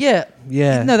digital. Yeah.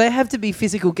 Yeah. No, they have to be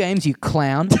physical games, you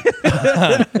clown.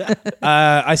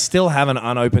 I still have an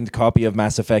unopened copy of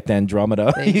Mass Effect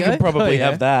Andromeda. There you can go. probably Oh, yeah.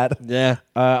 have that. Yeah.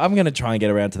 I'm gonna try and get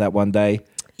around to that one day.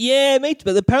 Yeah, mate.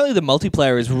 But apparently the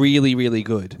multiplayer is really, really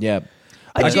good. Yeah.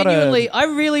 I gotta- I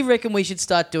really reckon we should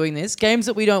start doing this. Games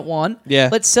that we don't want. Yeah.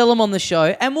 Let's sell them on the show,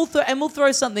 and we'll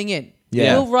throw something in.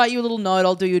 Yeah. We'll write you a little note.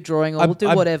 I'll do your drawing, or we'll do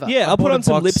whatever. Yeah, I'll bought put a on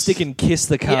some box- lipstick and kiss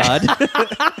the card.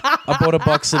 I bought a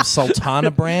box of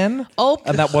Sultana brand, I'll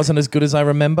and that wasn't as good as I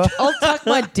remember. I'll tuck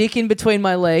my dick in between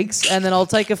my legs, and then I'll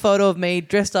take a photo of me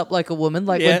dressed up like a woman,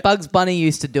 like Yeah. when Bugs Bunny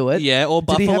used to do it. Yeah, or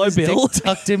Did he have Buffalo his Bill. dick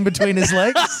tucked in between his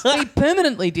legs? He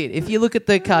permanently did. If you look at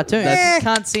the cartoon, you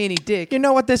can't see any dick. You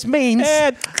know what this means?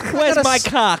 And where's gotta my s-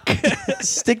 cock?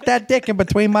 Stick that dick in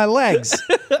between my legs.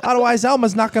 Otherwise,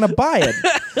 Elma's not going to buy it.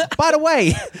 By the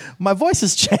way, my voice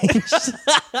has changed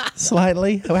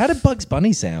slightly. How did Bugs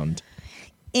Bunny sound?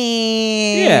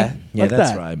 Yeah, Yeah, like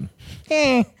that's that. right.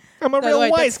 I'm a No, real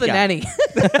wait, wise that's the guy.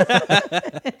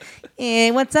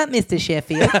 nanny. What's up, Mr.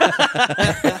 Sheffield?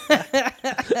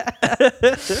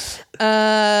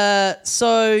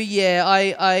 So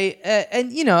yeah,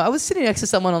 and you know, I was sitting next to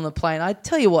someone on the plane. I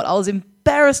tell you what, I was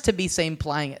embarrassed to be seen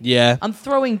playing it. Yeah. I'm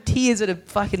throwing tears at a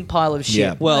fucking pile of shit.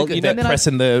 Yeah. Well, No good. you know, And then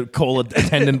Pressing the call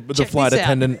attendant, the Check flight this out.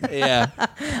 attendant. Yeah.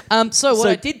 so what So,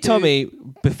 I did do, Tommy,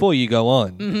 before you go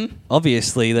on,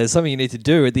 obviously there's something you need to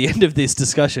do at the end of this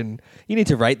discussion. You need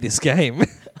to rate this game.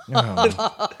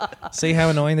 See how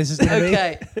annoying this is going to be?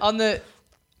 okay, on the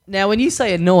now when you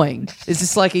say annoying, is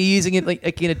this like are you using it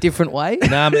like in a different way?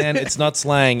 Nah, man, it's not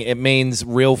slang. It means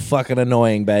real fucking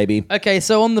annoying, baby. Okay,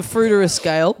 so on the Fruiterer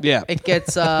scale, Yeah. it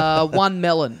gets 1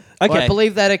 melon. Okay. I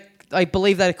believe that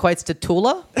equates to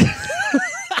Tula.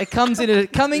 It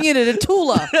coming in at a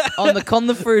Tula on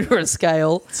the Fruiterer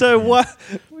scale. So what?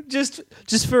 Just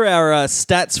for our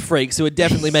stats freaks who are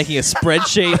definitely making a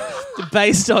spreadsheet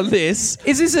based on this.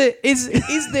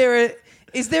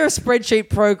 Is there a spreadsheet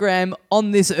program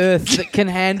on this earth that can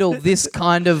handle this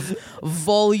kind of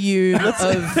volume of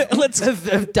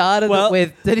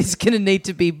data that is going to need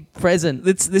to be present?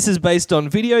 This is based on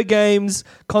video games,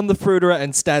 Con the Fruiterer,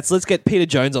 and stats. Let's get Peter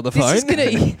Jones on the phone.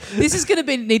 This is gonna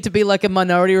need to be like a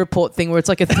Minority Report thing where it's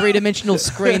like a 3-dimensional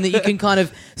screen that you can kind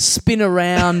of spin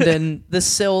around and the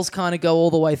cells kind of go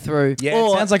all the way through. Yeah,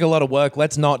 it sounds like a lot of work.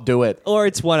 Let's not do it. Or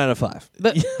it's 1 out of 5.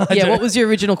 But yeah, what was your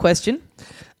original question?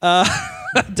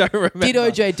 I don't remember. Did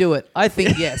OJ do it? I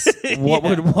think yes. What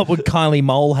would Kylie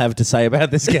Mole have to say about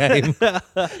this game?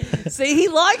 See, he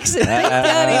likes it. Deep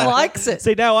down, he likes it.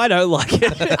 See, now I don't like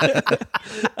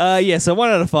it. So 1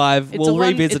 out of 5. We'll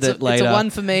revisit it later. It's a 1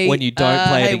 for me. When you don't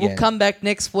play it again. We'll come back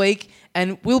next week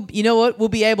and you know what? We'll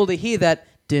be able to hear that.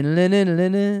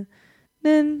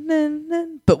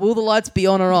 But will the lights be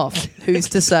on or off? Who's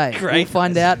to say? Great. We'll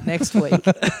find out next week.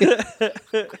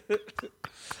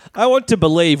 I want to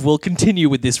believe we'll continue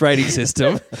with this rating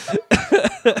system.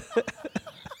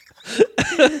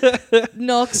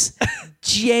 Knox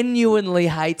genuinely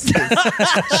hates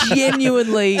this.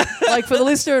 Genuinely. Like, for the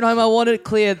listener at home, I want it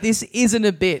clear, this isn't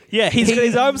a bit. Yeah, he's got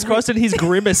his arms crossed and he's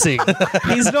grimacing.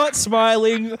 He's not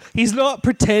smiling. He's not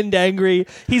pretend angry.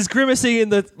 He's grimacing in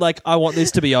the, like, I want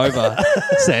this to be over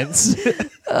sense.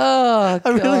 Oh, I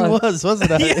really God. was,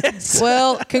 wasn't I? Yes.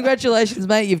 Well, congratulations,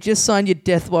 mate. You've just signed your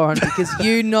death warrant because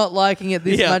you not liking it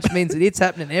this Yeah. much means that it's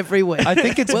happening every week. I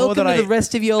think it's more Welcome that to the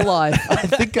rest of your life. I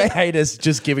think I hate us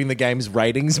just giving the games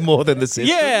ratings more than the system.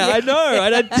 Yeah, I know.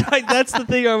 And that's the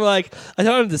thing. I'm like, I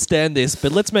don't understand this,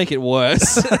 but let's make it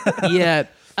worse. Yeah.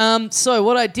 So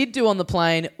what I did do on the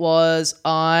plane was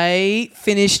I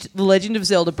finished The Legend of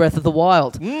Zelda: Breath of the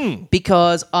Wild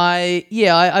because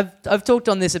I've talked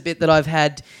on this a bit that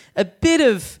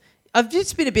I've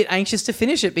just been a bit anxious to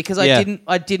finish it because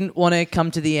I didn't want to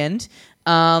come to the end.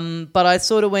 But I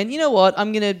sort of went, you know what?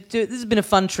 I'm gonna do. This has been a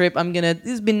fun trip. This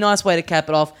has been a nice way to cap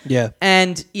it off. Yeah.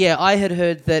 And I had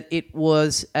heard that it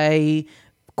was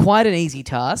quite an easy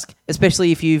task,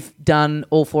 especially if you've done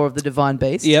all 4 of the Divine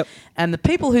Beasts. Yep. And the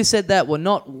people who said that were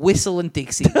not Whistle and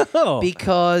Dixie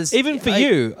because Even for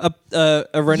you, a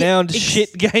renowned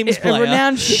shit games player. a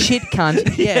renowned shit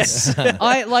cunt. Yes,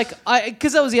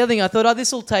 because that was the other thing. I thought,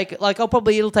 it'll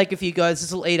take a few goes.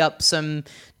 This will eat up some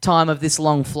time of this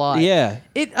long flight. Yeah.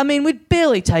 We'd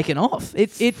barely taken off.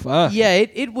 Fuck.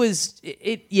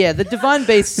 The Divine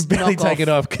Beasts Barely knock take it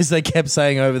off because they kept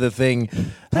saying over the thing, hey,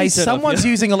 Please turn it off, someone's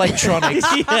using electronics.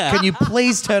 Can you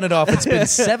please turn it off? It's been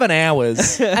 7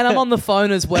 hours. And I'm on the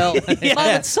phone as well. Mum,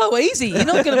 it's so easy. You're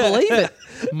not going to believe it.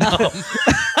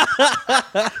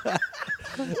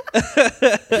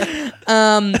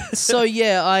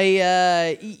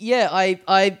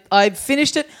 I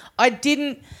finished it. I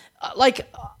didn't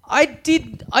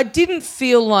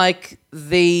feel like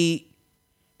the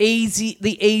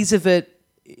ease of it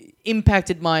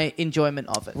impacted my enjoyment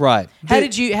of it. Right. How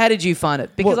did you find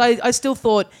it? Because I still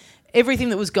thought everything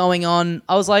that was going on,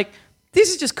 I was like, this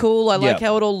is just cool. I like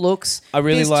how it all looks. I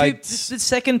really liked... The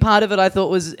second part of it I thought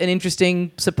was an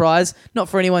interesting surprise. Not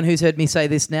for anyone who's heard me say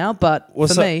this now, but for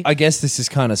me. I guess this is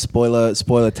kind of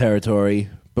spoiler territory,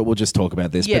 but we'll just talk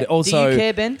about this. Yeah. But also, do you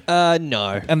care, Ben?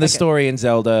 No. And the story in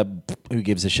Zelda, who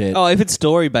gives a shit? Oh, if it's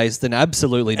story based, then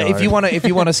absolutely no. If you want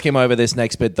to skim over this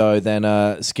next bit though,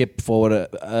 then skip forward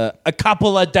a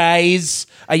couple of days.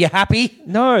 Are you happy?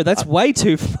 No, that's way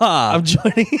too far. I'm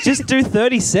joining. Just do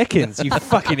 30 seconds, you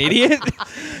fucking idiot.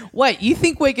 Wait, you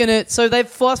think we're going to... So they've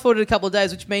fast-forwarded a couple of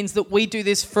days, which means that we do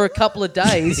this for a couple of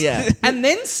days. Yeah. And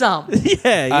then some.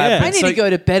 Yeah. I need to go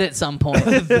to bed at some point.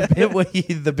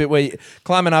 the bit where you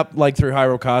climbing up like through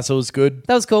Hyrule Castle is good.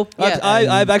 That was cool. Yeah.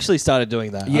 I've actually started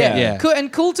doing that. Yeah. Cool,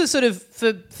 and cool to sort of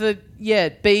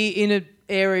be in an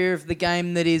area of the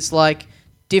game that is like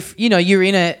you're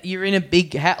in a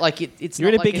big house. Like it's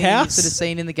You're not in a like big anything house? you've sort of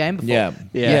seen in the game before.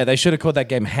 Yeah. They should have called that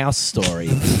game House Story,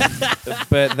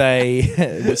 but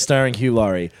they starring Hugh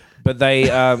Laurie. But they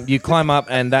you climb up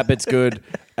and that bit's good.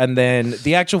 And then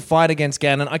the actual fight against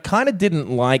Ganon, I kind of didn't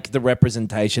like the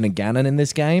representation of Ganon in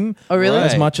this game. Oh, really?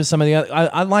 As much as some of the other.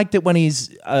 I liked it when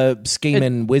he's a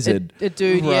scheming wizard. A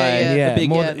dude, Right. Yeah, the big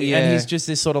more guy. and he's just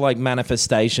this sort of like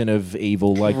manifestation of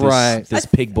evil, like Right. this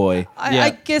pig boy. I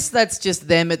guess that's just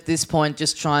them at this point,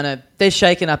 just trying to... They're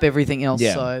shaking up everything else.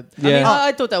 Yeah. So Yeah.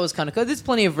 I thought that was kind of cool. There's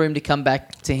plenty of room to come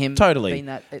back to him. Totally. Being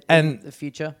that in And the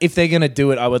future. If they're gonna do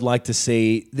it, I would like to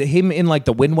see him in like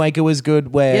the Wind Waker was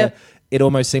good, where Yeah. it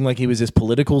almost seemed like he was this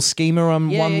political schemer on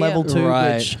one level too.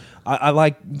 Right. Which I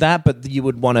like that, but you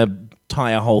would want to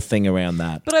tie a whole thing around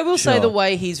that. But I will say Sure. the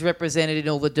way he's represented in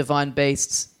all the Divine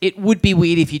Beasts, it would be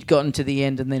weird if you'd gotten to the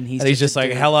end and then he's And he's just a like,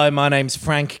 dude. "Hello, my name's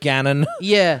Frank Gannon.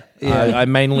 Yeah. I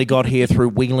mainly got here through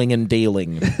wheeling and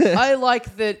dealing." I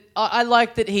like that. I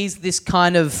like that he's this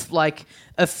kind of like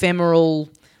ephemeral.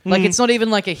 Like it's not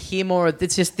even like a him or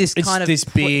it's just this It's kind of this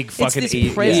big it's fucking this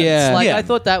evil- presence. Yeah. Like Yeah. I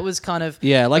thought that was kind of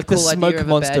like a the cool idea smoke of a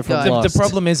monster bad from guy. The Lost.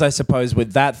 problem is, I suppose,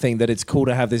 with that thing that it's cool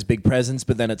to have this big presence,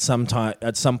 but then at some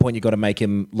point you got to make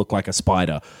him look like a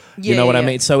spider. You Yeah, know what I yeah.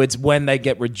 mean? So it's when they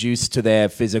get reduced to their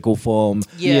physical form,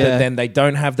 Yeah. but then they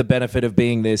don't have the benefit of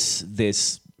being this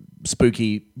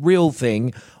spooky real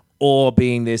thing. Or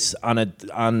being this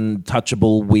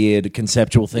untouchable, weird,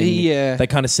 conceptual thing. Yeah. They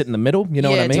kind of sit in the middle. You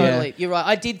know yeah, what I mean? totally. You're right.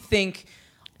 I did think.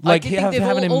 Like, I did think have- they've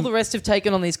having him- all the rest have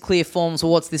taken on these clear forms.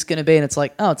 Well, what's this going to be? And it's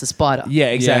like, oh, it's a spider. Yeah,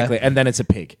 exactly. And then it's a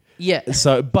pig. Yeah.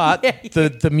 So, but Yeah.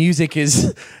 the music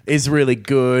is really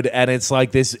good, and it's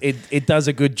like this. It does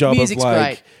a good job Music's of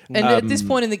like. great. And at this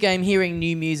point in the game, hearing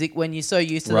new music when you're so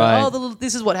used to Right.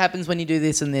 this is what happens when you do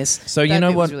this and this. So you That know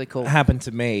bit what was really cool. happened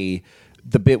to me?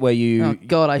 The bit where you Oh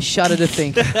God, I shudder to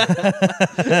think.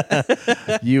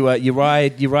 you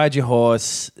ride your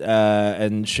horse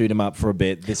and shoot him up for a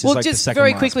bit. This is Well, like the just second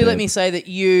very last quickly, let bit. me say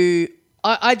that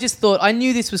I just thought, I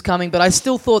knew this was coming, but I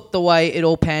still thought the way it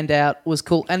all panned out was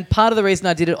cool. And part of the reason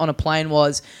I did it on a plane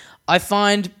was I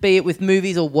find, be it with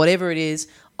movies or whatever it is,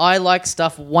 I like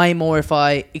stuff way more if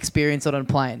I experience it on a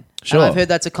plane. Sure. And I've heard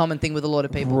that's a common thing with a lot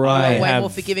of people. Right. I'm way Have- more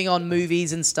forgiving on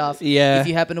movies and stuff Yeah. if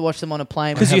you happen to watch them on a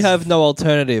plane. Because you have no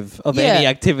alternative of Yeah. any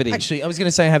activity. Actually, I was going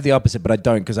to say I have the opposite, but I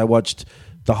don't because I watched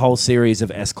the whole series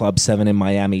of S Club 7 in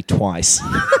Miami twice,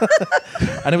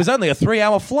 and it was only a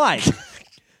 3-hour flight.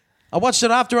 I watched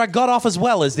it after I got off as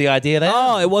well, is the idea there.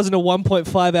 Oh, it wasn't a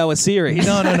 1.5 hour series.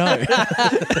 No.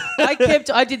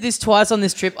 I did this twice on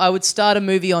this trip. I would start a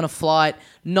movie on a flight,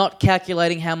 not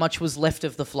calculating how much was left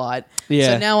of the flight.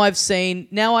 Yeah. So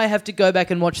now I have to go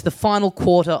back and watch the final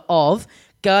quarter of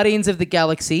Guardians of the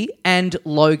Galaxy and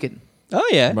Logan. Oh,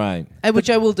 yeah. Right. Which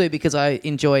I will do because I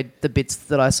enjoyed the bits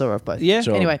that I saw of both. Yeah.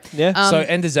 Sure. Anyway. Yeah. So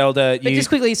Ender Zelda, But just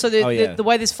quickly, so yeah. the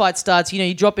way this fight starts,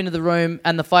 you drop into the room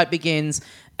and the fight begins,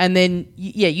 and then,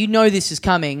 this is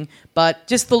coming, but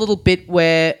just the little bit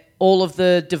where all of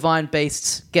the divine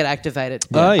beasts get activated.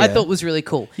 Oh, yeah. I thought was really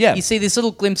cool. Yeah. You see this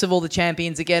little glimpse of all the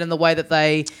champions again and the way that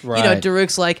they, Right.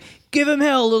 Daruk's like, give him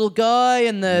hell, little guy,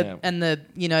 and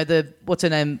the what's her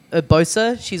name,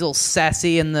 Urbosa, she's all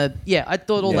sassy, and I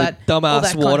thought all that all Dumbass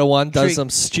that kind water of one does trick- some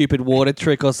stupid water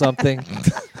trick or something.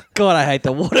 God, I hate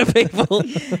the water people.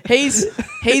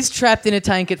 He's trapped in a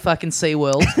tank at fucking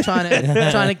SeaWorld trying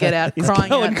to get out, crying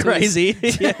Going out to his- crazy.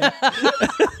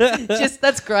 Just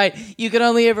that's great. You can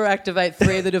only ever activate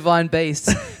 3 of the divine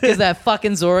beasts because that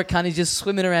fucking Zora cunt is just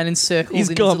swimming around in circles. He's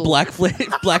in his gone little-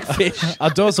 blackfish. Our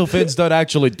dorsal fins don't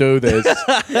actually do this.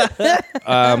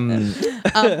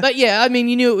 But yeah, I mean,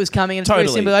 you knew it was coming, and it's very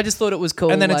Totally. simple. I just thought it was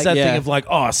cool. And then it's that Yeah. thing of like,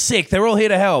 oh, sick, they're all here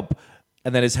to help.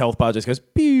 And then his health bar just goes,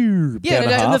 pew, yeah, down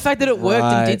to and the half. fact that it worked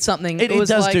Right. and did something. It was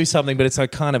does like, do something, but it's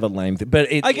like kind of a lame thing. But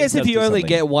I guess if does you do only something.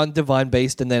 get one divine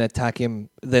beast and then attack him,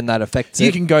 then that affects You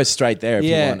it. can go straight there if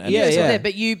Yeah, you want. And yeah, it's yeah. not there,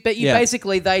 but you Yeah.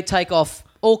 basically they take off.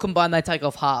 All combined, they take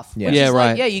off half. Yeah. Which Yeah, is like,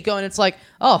 right. yeah, you go and it's like,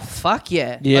 oh fuck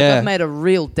yeah, Yeah. Like, I've made a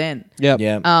real dent. Yep.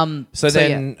 Yeah. So so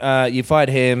then you fight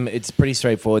him. It's pretty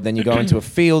straightforward. Then you go into a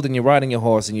field and you're riding your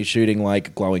horse and you're shooting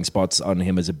like glowing spots on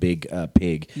him as a big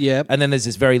pig. Yep. And then there's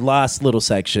this very last little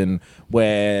section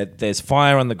where there's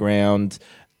fire on the ground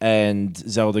and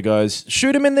Zelda goes,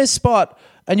 shoot him in this spot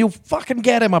and you'll fucking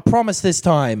get him. I promise this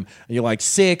time. And you're like,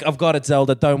 sick. I've got it,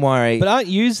 Zelda. Don't worry. But aren't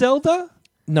you Zelda?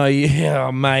 No, yeah,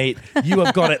 mate. You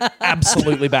have got it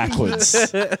absolutely backwards.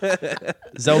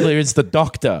 Zelda is the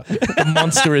doctor. The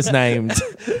monster is named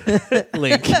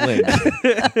Link.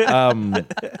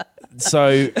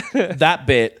 So that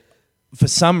bit, for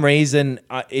some reason,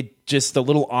 it just the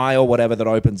little eye or whatever that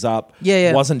opens up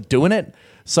wasn't doing it.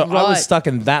 So I Right. was stuck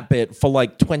in that bit for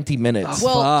like 20 minutes.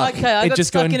 Well, Fuck. okay, I it got just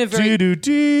stuck going in a very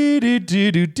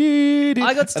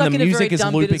I got stuck and in the a music very is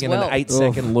dumb bit looping as in well. an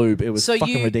 8-second loop. It was So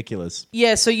fucking you- ridiculous.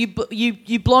 Yeah, so you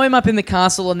blow him up in the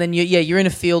castle, and then you're in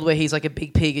a field where he's like a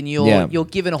big pig, and you're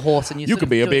given a horse, and You sort can of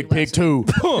be a doing big pig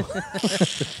laps.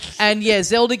 too. And yeah,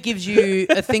 Zelda gives you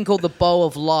a thing called the Bow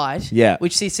of Light. Yeah.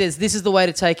 which she says this is the way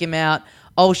to take him out.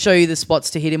 I'll show you the spots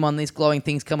to hit him on. These glowing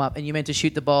things come up, and you're meant to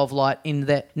shoot the Bow of Light in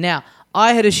there. Now,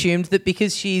 I had assumed that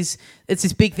because it's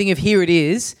this big thing of here it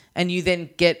is, and you then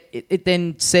get it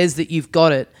then says that you've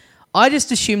got it. I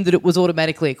just assumed that it was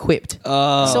automatically equipped.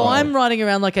 So I'm riding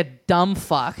around like a dumb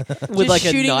fuck with like a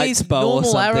shooting knight's these bow or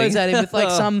normal arrows something. at him with like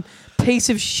some piece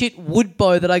of shit wood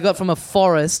bow that I got from a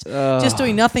forest, just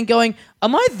doing nothing. Going,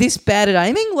 am I this bad at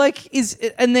aiming? Like,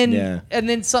 and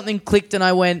then something clicked, and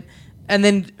I went. And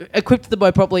then equipped the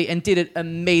bow properly and did it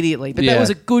immediately. But that Yeah. was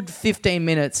a good 15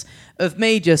 minutes of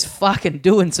me just fucking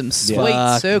doing some sweet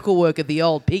Fuck. circle work at the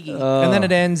old piggy. And then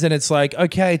it ends and it's like,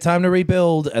 okay, time to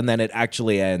rebuild. And then it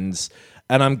actually ends.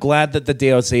 And I'm glad that the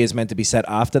DLC is meant to be set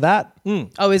after that.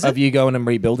 Oh, is it? Of you going and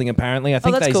rebuilding, apparently. I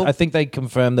think that's cool. I think they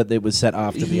confirmed that it was set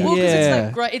after the Well, 'cause it's Yeah.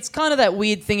 that great. It's kind of that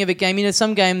weird thing of a game.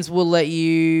 Some games will let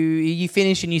you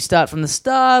finish and you start from the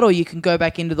start, or you can go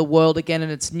back into the world again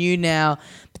and it's new now.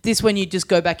 But this one, you just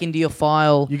go back into your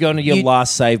file. You go into your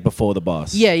last save before the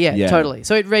boss. Yeah, totally.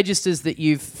 So it registers that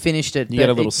you've finished it. You but get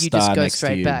a little you star just go next to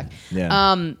straight you. back.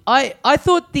 Yeah. I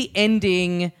thought the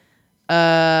ending.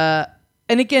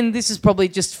 And again, this is probably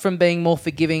just from being more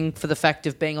forgiving for the fact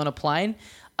of being on a plane.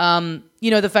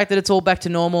 The fact that it's all back to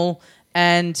normal,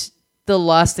 and the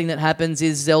last thing that happens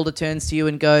is Zelda turns to you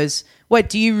and goes, "Wait,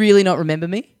 do you really not remember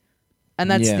me?" And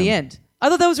that's Yeah. the end. I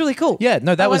thought that was really cool. Yeah,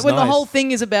 no, that was when the nice. whole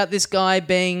thing is about this guy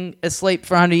being asleep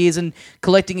for 100 years and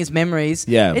collecting his memories.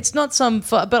 Yeah. It's not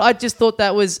but I just thought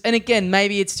that was, and again,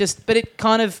 maybe it's just, but it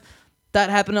kind of, that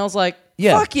happened. I was like,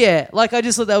 Yeah. fuck yeah. Like, I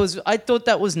thought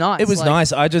that was nice. It was Like,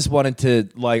 nice. I just wanted to,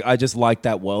 I just liked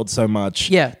that world so much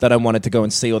Yeah. that I wanted to go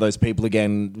and see all those people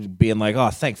again, being like,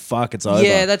 oh, thank fuck, it's over.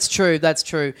 Yeah, that's true. That's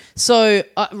true. So,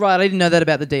 right, I didn't know that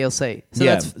about the DLC. So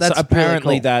yeah. that's so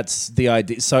apparently really cool. that's the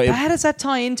idea. So But how does that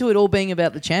tie into it all being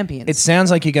about the champions? it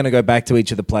sounds like you're going to go back to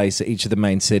each of the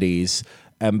main cities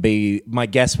and be, my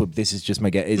guess would, this is just my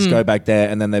guess, is go back there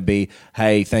and then they'd be,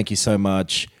 hey, thank you so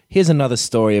much. here's another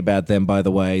story about them, by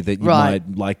the way, that you Right.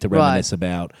 might like to reminisce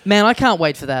about. Man, I can't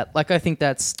wait for that. Like, I think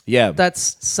that's Yeah.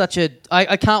 such a.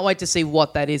 I can't wait to see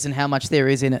what that is and how much there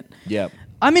is in it. Yeah.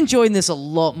 I'm enjoying this a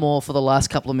lot more for the last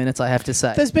couple of minutes, I have to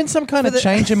say. There's been some kind of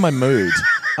change in my mood.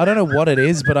 I don't know what it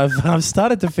is, but I've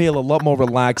started to feel a lot more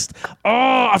relaxed.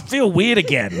 Oh, I feel weird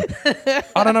again.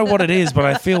 I don't know what it is, but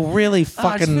I feel really I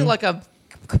fucking... just feel like I'm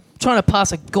trying to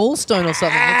pass a gallstone or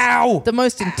something. Ow! It's the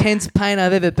most intense pain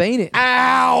I've ever been in.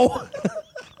 Ow!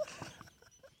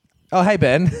 Oh, hey,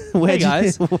 Ben. Where'd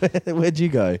guys. Where'd you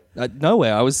go?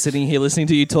 Nowhere. I was sitting here listening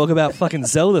to you talk about fucking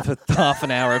Zelda for half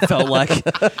an hour, it felt like.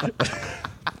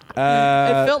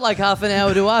 It felt like half an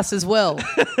hour to us as well.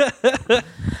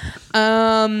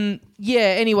 Yeah,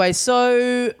 anyway,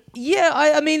 so, yeah,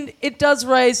 I mean, it does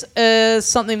raise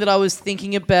something that I was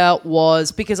thinking about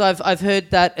was, because I've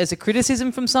heard that as a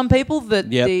criticism from some people,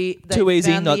 that Yep. they Too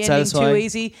easy, found not the ending satisfying. too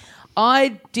easy.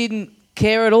 I didn't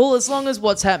care at all, as long as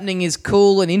what's happening is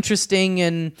cool and interesting,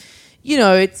 and, you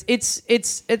know, it's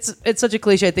such a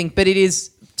cliche thing, but it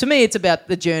is, to me, it's about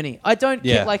the journey. I don't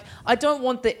Yeah. care, like, I don't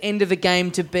want the end of a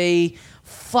game to be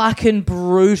fucking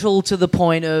brutal to the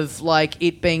point of like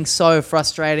it being so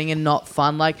frustrating and not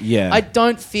fun. Like, Yeah. I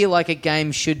don't feel like a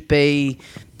game should be,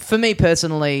 for me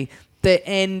personally, the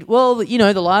end. Well, you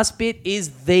know, the last bit is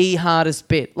the hardest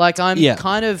bit. Like, I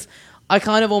kind of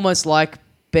almost like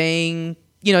being,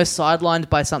 you know, sidelined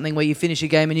by something where you finish a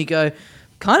game and you go,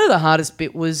 kind of the hardest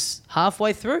bit was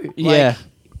halfway through. Like, Yeah.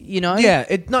 you know. Yeah,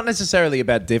 it's not necessarily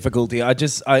about difficulty. I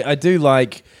do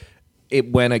like it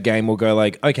when a game will go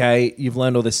like, okay, you've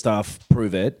learned all this stuff,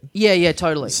 prove it. Yeah,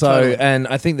 totally. So, totally. and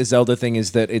I think the Zelda thing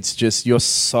is that it's just, you're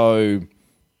so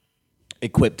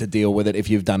equipped to deal with it if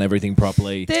you've done everything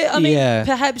properly. I mean, Yeah.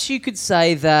 perhaps you could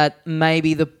say that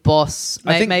maybe the boss,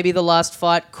 I think- maybe the last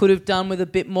fight could have done with a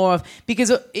bit more of,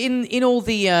 because in all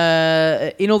the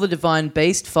Divine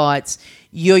Beast fights,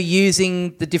 you're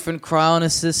using the different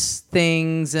Cryonesis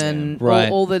things and Right.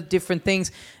 all the different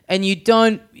things, and you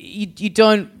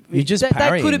You're just that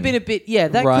parrying. could have been a bit could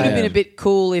have Right. been a bit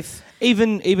cool if.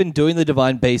 Even doing the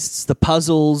Divine Beasts, the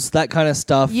puzzles, that kind of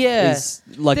stuff Yeah, is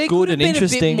like there good could have and been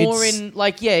interesting. A bit more It's- in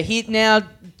like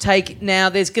now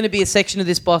there's going to be a section of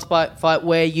this boss fight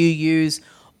where you use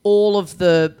all of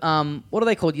the what are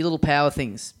they called? Your little power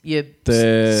things. Your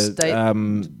The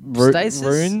stasis?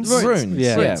 runes? Runes,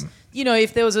 yeah. Runes. You know,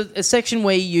 if there was a section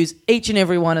where you use each and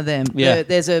every one of them, Yeah.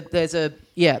 there's a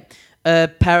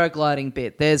paragliding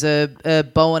bit. There's a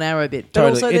bow and arrow bit. But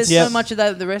Totally. also there's It's- so much of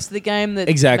that in the rest of the game that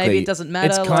Exactly. maybe it doesn't matter.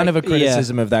 It's kind of a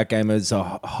criticism of that game as a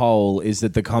whole, is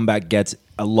that the combat gets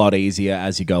a lot easier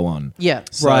as you go on. Yeah.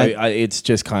 So Right. it's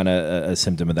just kind of a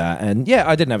symptom of that. And yeah,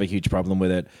 I didn't have a huge problem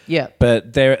with it. Yeah.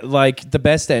 But they're like the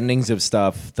best endings of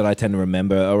stuff that I tend to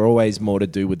remember are always more to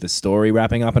do with the story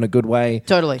wrapping up in a good way.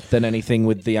 Totally. Than anything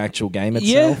with the actual game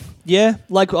yeah, itself. yeah.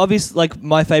 Like obviously, like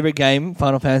my favorite game,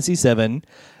 Final Fantasy VII.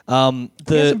 You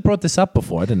hasn't brought this up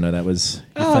before. I didn't know that was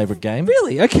your favorite game.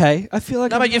 Really? Okay. I feel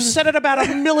like No, but you've said it about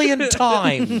 1,000,000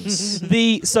 times.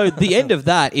 the end of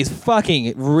that is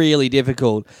fucking really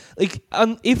difficult. Like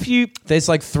if you There's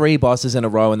like 3 bosses in a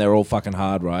row and they're all fucking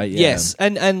hard, right? Yeah. Yes,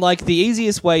 and like the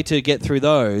easiest way to get through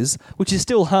those, which is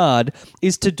still hard,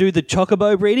 is to do the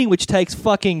chocobo breeding, which takes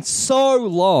fucking so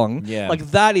long. Yeah.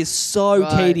 Like that is so Right.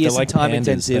 They're tedious like and time pandas.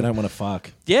 intensive. They don't want to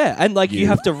fuck. Yeah, and like you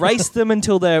have to race them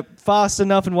until they're fast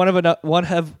enough and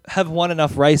have won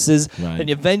enough races. Right. And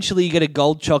eventually you get a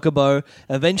gold chocobo.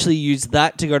 Eventually you use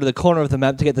that to go to the corner of the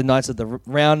map to get the Knights of the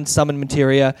Round summon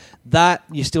materia. That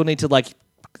you still need to like.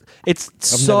 It's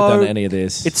I've never done any of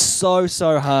this. It's so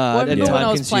Well, I hard and remember when I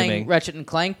time was playing consuming. Ratchet and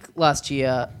Clank last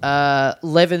year,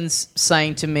 Levin's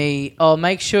saying to me, "Oh,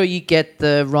 make sure you get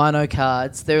the Rhino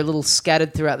cards. They're a little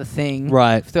scattered throughout the thing,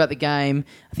 Right. Throughout the game.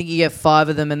 I think you get 5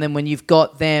 of them, and then when you've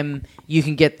got them, you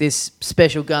can get this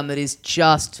special gun that is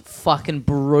just fucking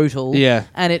brutal. Yeah.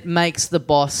 and it makes the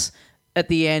boss at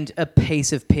the end a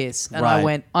piece of piss. And I Right.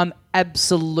 went, I'm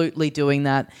absolutely doing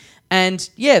that. And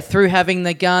yeah, through having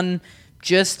the gun,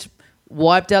 just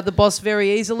wiped out the boss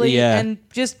very easily, Yeah. and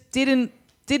just didn't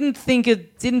think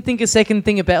a second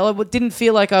thing about it. Didn't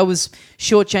feel like I was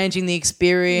shortchanging the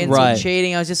experience Right. or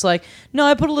cheating. I was just like, no,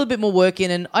 I put a little bit more work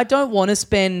in, and I don't want to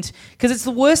spend, because it's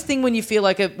the worst thing when you feel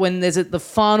like when there's the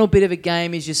final bit of a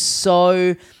game is just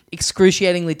so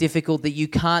excruciatingly difficult that you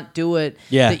can't do it.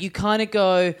 Yeah. That you kind of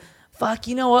go, fuck,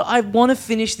 you know what? I want to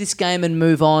finish this game and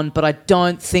move on, but I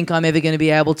don't think I'm ever going to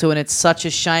be able to, and it's such a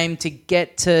shame to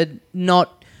get to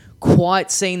not quite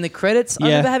seeing the credits. I Yeah.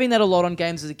 remember having that a lot on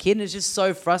games as a kid, and it's just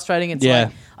so frustrating. It's Yeah.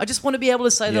 like, I just want to be able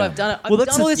to say that Yeah. I've done it. I've Well,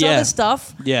 that's done all this yeah. other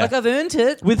stuff. Yeah. Like, I've earned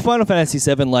it. With Final Fantasy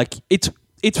VII, like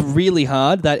It's really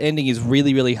hard. That ending is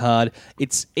really, really hard.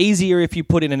 It's easier if you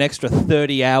put in an extra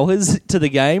 30 hours to the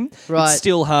game. Right. It's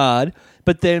still hard.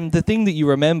 But then the thing that you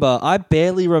remember, I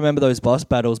barely remember those boss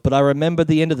battles, but I remember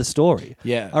the end of the story.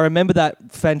 Yeah. I remember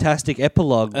that fantastic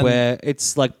epilogue where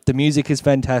it's like the music is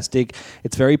fantastic,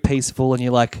 it's very peaceful, and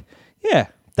you're like, yeah,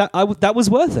 that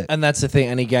was worth it. And that's the thing.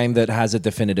 Any game that has a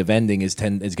definitive ending is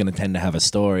going to tend to have a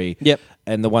story. Yep.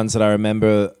 And the ones that I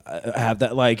remember have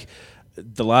that, like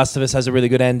The Last of Us has a really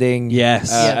good ending.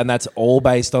 Yes. And that's all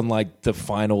based on like the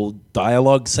final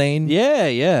dialogue scene.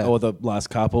 Yeah. Or the last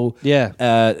couple. Yeah.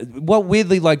 Well,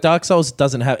 weirdly, like Dark Souls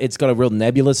doesn't have, it's got a real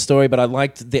nebulous story, but I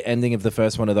liked the ending of the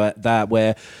first one of that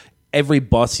where every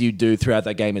boss you do throughout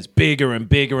that game is bigger and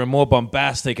bigger and more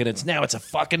bombastic, and it's a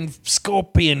fucking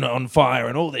scorpion on fire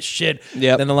and all this shit.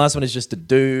 Yep. Then the last one is just a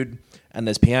dude, and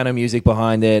there's piano music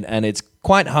behind it, and it's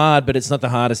quite hard, but it's not the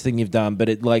hardest thing you've done. But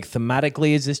it like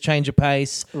thematically is this change of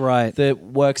pace, Right. that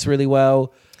works really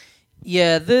well.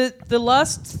 Yeah, the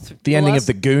Ending of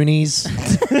the Goonies.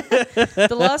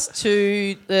 the last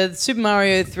two, the Super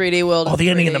Mario 3D World. Oh, and the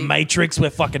ending of 3D the Matrix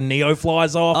where fucking Neo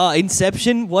flies off.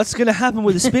 Inception. What's going to happen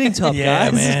with the spinning top,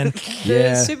 Yeah, guys? man.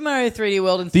 The Super Mario 3D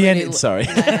World and 3D The end. Sorry.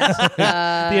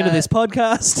 The end of this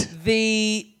podcast.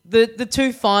 the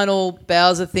two final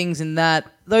Bowser things in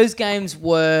that, those games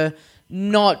were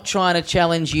not trying to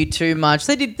challenge you too much.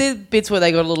 They did bits where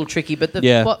they got a little tricky, but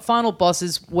the final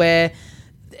bosses where,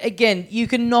 again, you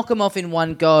can knock them off in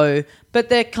one go, but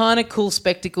they're kind of cool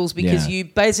spectacles because you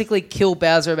basically kill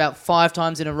Bowser about 5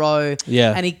 times in a row,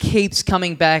 and he keeps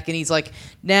coming back, and he's like,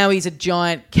 now he's a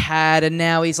giant cat, and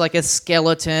now he's like a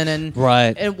skeleton, and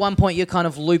at one point you're kind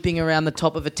of looping around the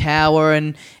top of a tower,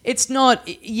 and it's not,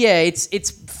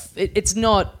 it's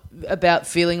not about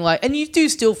feeling like, and you do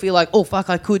still feel like, oh fuck,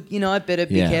 I better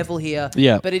be careful here.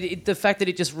 Yeah. But the fact that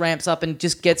it just ramps up and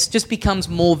just becomes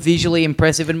more visually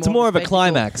impressive and more of a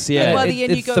climax. Yeah. And by the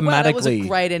end, you go, wow, that was a thematically-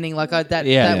 great ending. Like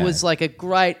that was like a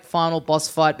great final boss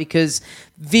fight because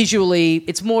visually,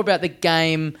 it's more about the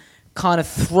game kind of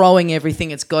throwing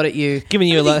everything it's got at you, Giving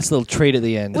you a nice little treat at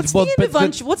the end. What's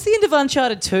the end of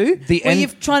Uncharted 2? Where you're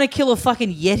trying to kill a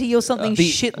fucking Yeti or something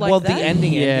shit like that? Well, the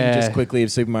ending just quickly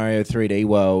of Super Mario 3D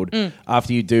World,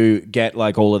 after you do get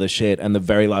like all of the shit, and the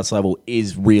very last level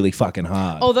is really fucking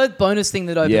hard. Oh, that bonus thing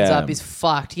that opens up is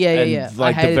fucked. Yeah.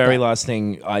 Like I the very that. last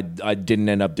thing, I didn't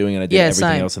end up doing it. I did everything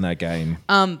same. else in that game.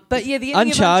 But yeah, the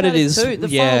ending Uncharted of Uncharted is- 2, the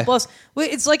yeah. final boss. Well,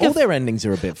 it's like All their endings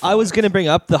are a bit. I was going to bring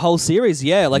up the whole series.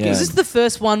 Yeah. Like, Is this the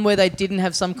first one where they didn't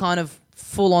have some kind of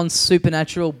full-on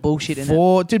supernatural bullshit in it?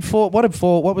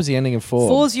 What was the ending of 4?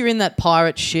 4's you're in that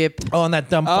pirate ship. Oh, and that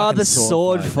dumb fucking the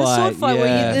sword fight. The sword fight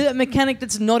yeah. where a mechanic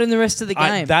that's not in the rest of the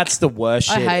game. That's the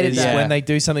worst I shit. hated is that. when they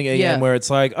do something again Yeah. where it's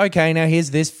like, okay, now here's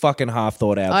this fucking half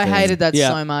thought out. I thing. hated that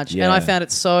Yeah. so much, Yeah. and I found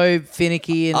it so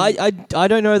finicky. And I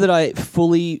don't know that I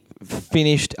fully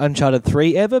finished Uncharted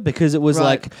 3 ever because it was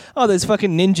Right. like, oh, there's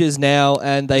fucking ninjas now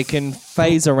and they can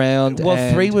phase around. Well,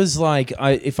 and 3 was like,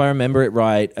 if I remember it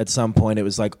right, at some point it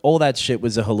was like all that shit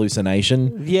was a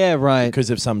hallucination Yeah, right. because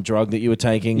of some drug that you were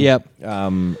taking. Yep.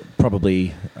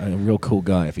 Probably a real cool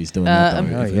guy if he's doing that.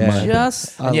 I'm though, if it yeah. might be.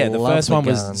 just I Yeah, the love first the one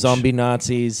was guns. zombie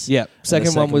Nazis. Yeah. and the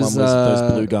Second one was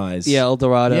those blue guys. Yeah, El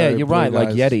Dorado. Yeah, you're blue right, like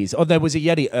guys. Yetis. Oh, there was a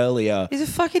Yeti earlier. Is it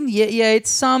fucking it's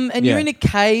some, and you're Yeah. in a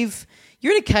cave.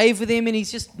 You're in a cave with him, and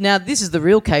he's just now. This is the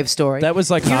real cave story. That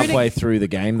was like You're in a- halfway through the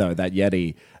game though, that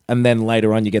Yeti. And then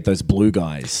later on you get those blue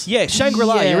guys. Yeah,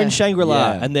 Shangri-La. Yeah. You're in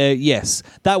Shangri-La. Yeah. And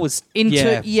that was... in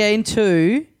yeah.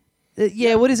 two.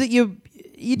 What is it? You're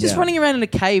just Yeah. running around in a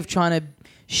cave trying to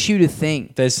shoot a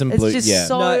thing. There's some It's blue. just Yeah.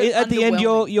 so No, at the end,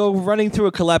 underwhelming. you're running through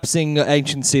a collapsing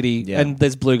ancient city, Yeah. and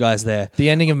there's blue guys there. The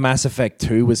ending of Mass Effect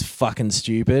 2 was fucking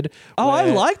stupid. Oh, I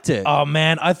where- liked it. Oh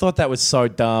man, I thought that was so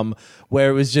dumb. Where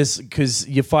it was just because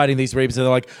you're fighting these Reapers, and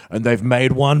they're like, and they've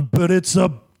made one, but it's a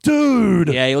dude.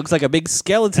 Yeah, he looks like a big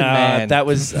skeleton man. That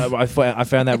was I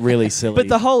found that really silly. But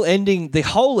the whole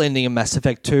ending of Mass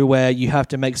Effect 2, where you have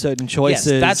to make certain yes,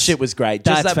 choices, that shit was great.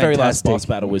 Just that's that very last fantastic. boss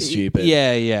battle was stupid.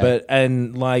 Yeah. But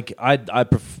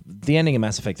the ending of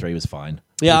Mass Effect 3 was fine.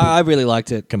 Yeah, I really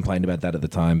liked it. Complained about that at the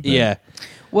time. But Yeah.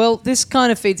 Well, this kind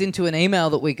of feeds into an email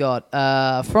that we got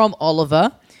from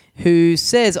Oliver, who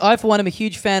says, I, for one, am a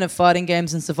huge fan of fighting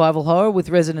games and survival horror, with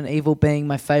Resident Evil being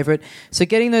my favourite. So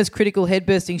getting those critical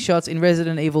head-bursting shots in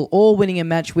Resident Evil or winning a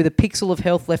match with a pixel of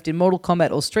health left in Mortal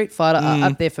Kombat or Street Fighter are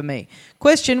up there for me.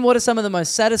 Question, what are some of the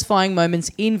most satisfying moments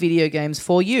in video games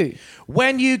for you?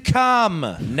 When you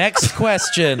come. Next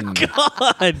question.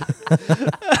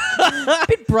 a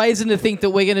bit brazen to think that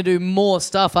we're going to do more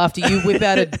stuff after you whip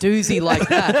out a doozy like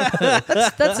that.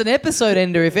 That's an episode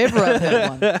ender if ever I've heard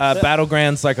one.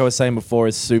 Battlegrounds, like I was saying before,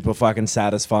 is super fucking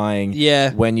satisfying.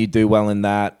 Yeah. When you do well in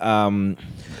that.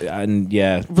 And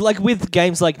yeah. Like with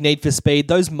games like Need for Speed,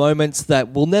 those moments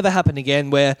that will never happen again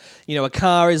where, a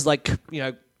car is like,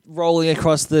 rolling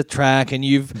across the track and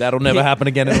That'll never happen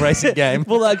again in a racing game.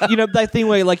 Well, like, that thing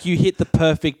where like you hit the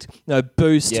perfect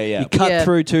boost, Yeah. you cut Yeah.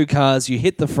 through two cars, you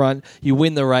hit the front, you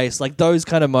win the race. Like those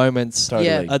kind of moments. Totally.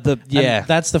 Yeah. And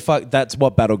that's that's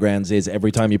what Battlegrounds is.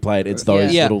 Every time you play it, it's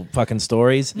those Yeah. little fucking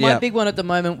stories. My Yeah. big one at the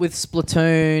moment with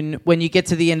Splatoon, when you get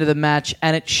to the end of the match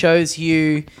and it shows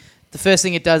you, the first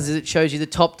thing it does is it shows you the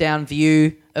top-down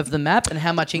view of the map and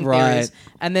how much ink there is,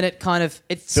 and then it kind of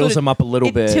Fills them up a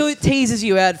little bit. It teases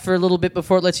you out for a little bit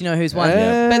before it lets you know who's won.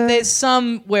 But there's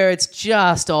some where it's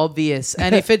just obvious,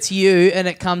 and if it's you and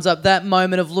it comes up, that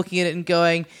moment of looking at it and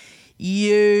going,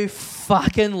 "You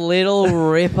fucking little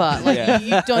ripper!" Like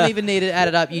you don't even need to add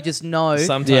it up. You just know.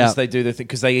 Sometimes they do the thing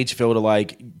because they each filter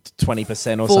like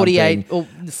 20% or 48 something.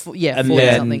 or 40 And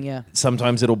something. Yeah.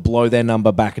 sometimes it'll blow their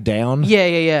number back down.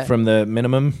 Yeah. From the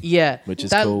minimum. Yeah, Which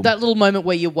is that, cool. That little moment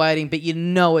where you're waiting, but you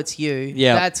know it's you.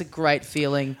 Yeah. That's a great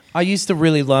feeling. I used to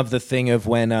really love the thing of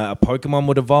when a Pokemon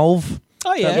would evolve.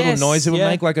 Oh, yeah. That little Yes. noise it would Yeah.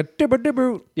 make, like a dibber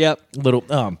dibber. Yep. Little.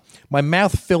 My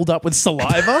mouth filled up with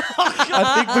saliva.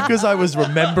 I think because I was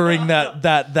remembering that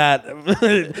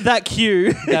That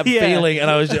cue. that Yeah. feeling, and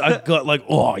I got like,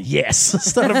 oh yes,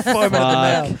 started foaming at the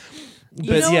mouth. But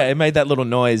You know yeah, it made that little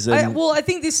noise. And I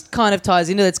think this kind of ties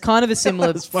into it. It's kind of a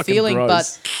similar It's fucking feeling, gross.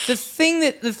 but the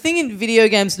thing in video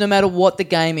games, no matter what the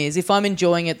game is, if I'm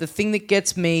enjoying it, the thing that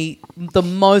gets me the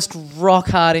most rock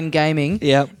hard in gaming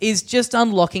Yep. is just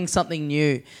unlocking something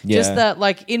new. Yeah. Just that,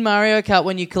 like in Mario Kart,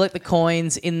 when you collect the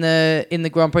coins in the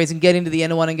Grand Prix and get into the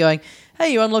end of one and going,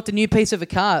 hey, you unlocked a new piece of a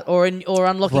cart or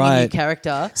unlocking a new Right.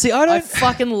 character. See, I don't-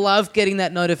 fucking love getting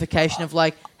that notification of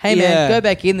like, hey Yeah. man, go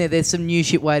back in there. There's some new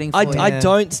shit waiting for you. I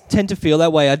don't tend to feel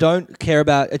that way. I don't care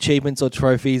about achievements or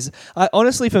trophies.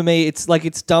 Honestly, for me, it's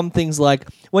dumb things like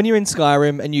when you're in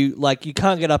Skyrim and you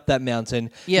can't get up that mountain.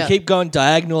 Yeah. You keep going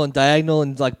diagonal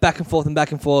and like back and forth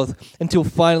until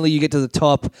finally you get to the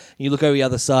top. And you look over the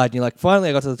other side and you're like, finally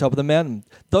I got to the top of the mountain.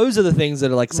 Those are the things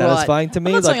that are like satisfying Right. to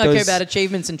me. I'm not like saying I care those- about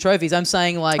achievements and trophies. I'm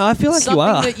saying like I feel like you something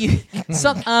are. that you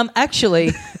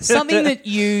actually something that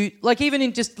you like, even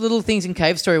in just little things in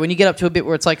Cave Story when you get up to a bit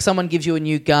where it's like someone gives you a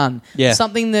new gun. Yeah.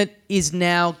 Something that is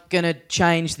now going to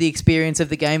change the experience of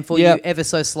the game for Yep. you ever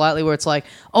so slightly, where it's like,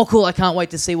 oh cool, I can't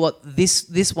wait to see what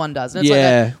this one does. And it's like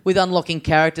Yeah. that with unlocking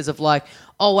characters of like,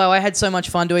 oh wow, I had so much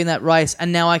fun doing that race,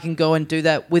 and now I can go and do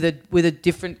that with a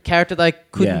different character that I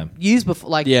couldn't use before.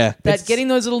 Like Yeah. that, getting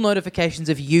those little notifications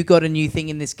of you got a new thing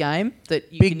in this game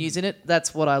that you can use in it.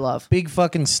 That's what I love. big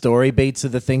fucking story beats are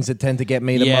the things that tend to get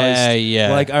me the Yeah, most.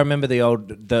 yeah. Like I remember the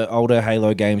older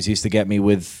Halo games used to get me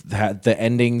with the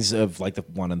endings of like the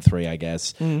 1 and 3, I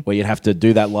guess, where you'd have to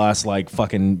do that last like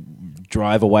fucking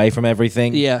drive away from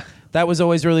everything. Yeah. That was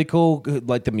always really cool.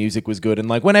 Like the music was good, and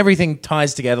like when everything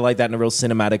ties together like that in a real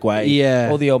cinematic way. Yeah.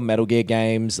 all the old Metal Gear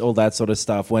games, all that sort of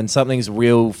stuff. When something's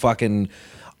real fucking.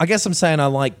 I guess I'm saying I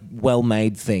like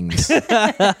well-made things.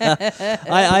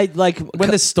 I like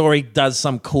When the story does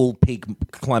some cool peak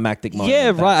climactic moment.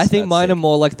 Yeah, right. I think that's mine sick. are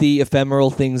more like the ephemeral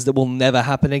things that will never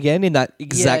happen again in that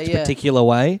exact yeah. particular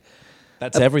way.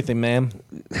 That's everything, man.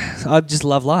 I just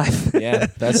love life. Yeah,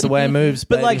 that's the way it moves.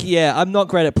 But baby. like, yeah, I'm not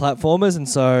great at platformers, and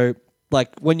so like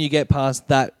when you get past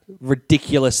that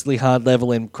ridiculously hard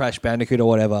level in Crash Bandicoot or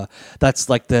whatever, that's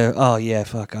like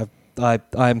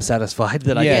I'm satisfied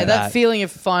that I Yeah, Yeah, get that that. feeling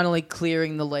of finally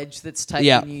clearing the ledge that's taken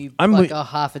Yeah. you I'm like with- a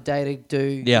half a day to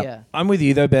do. Yeah. Yeah. I'm with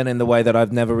you though, Ben, in the way that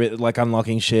I've never like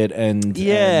unlocking shit and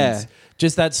Yeah. and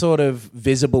just that sort of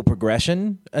visible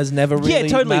progression has never really Yeah,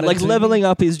 totally. mattered Like to me. leveling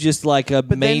up is just like a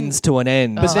then- means to an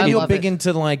end. But Oh, then I you're love big it.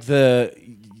 into like the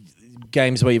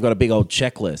games where you've got a big old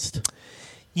checklist,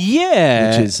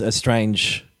 yeah, which is a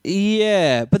strange.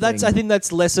 Yeah, but that's thing. I think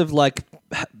that's less of like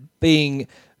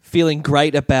feeling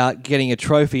great about getting a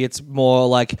trophy. It's more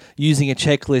like using a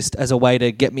checklist as a way to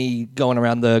get me going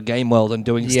around the game world and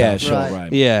doing Yeah, stuff. sure, Right.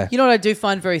 right. Yeah. You know what I do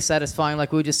find very satisfying,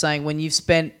 like we were just saying, when you've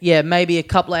spent, maybe a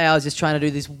couple of hours just trying to do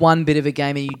this one bit of a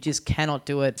game and you just cannot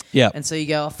do it. Yeah. And so you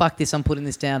go, oh, fuck this, I'm putting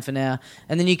this down for now.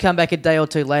 And then you come back a day or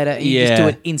two later and you just Yeah. do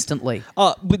it instantly.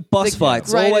 Oh, with boss The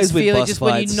fights. greatest Always with feeling, boss just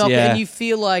fights. when you knock yeah. it and you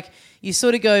feel like you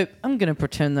sort of go, I'm going to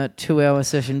pretend that 2-hour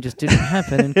session just didn't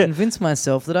happen and convince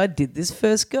myself that I did this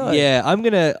first go. Yeah, I'm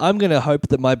gonna hope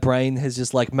that my brain has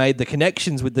just like made the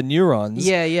connections with the neurons.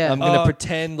 Yeah, yeah. I'm gonna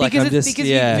pretend like I'm just because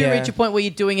yeah. you do reach a point where you're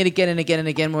doing it again and again and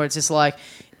again, where it's just like,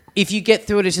 if you get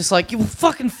through it, it's just like, you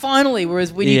fucking finally.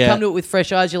 Whereas when you Yeah. come to it with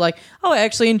fresh eyes, you're like, oh, I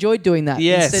actually enjoyed doing that.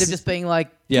 Yes. Instead of just being like,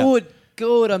 Yeah.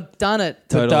 good, I've done it.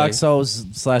 The Totally. Dark Souls /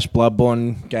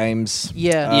 Bloodborne games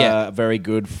Yeah. Yeah. very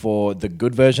good for the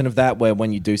good version of that, where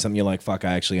when you do something, you're like, fuck,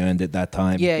 I actually earned it that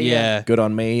time. Yeah. Yeah. Good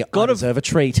on me. God I of- deserve a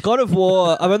treat. God of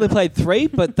War, I've only played 3,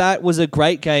 but that was a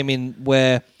great game in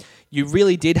where you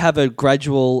really did have a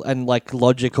gradual and like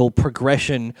logical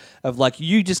progression of like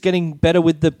you just getting better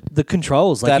with the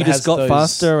controls. Like That you just has got those-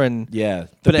 faster and Yeah.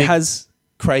 but The it big has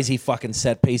crazy fucking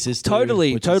set pieces too,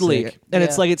 totally which is sick. and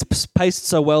it's Yeah. like it's paced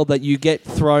so well that you get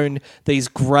thrown these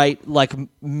great like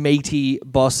meaty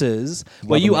bosses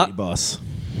where Love a you Meaty are Boss.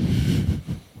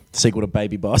 Sequel to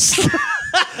Baby Boss.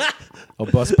 Or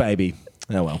Boss Baby.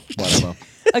 Oh well, whatever.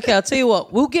 Okay, I'll tell you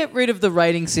what. We'll get rid of the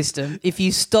rating system if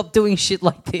you stop doing shit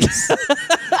like this.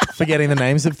 Forgetting the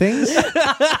names of things.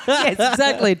 Yes,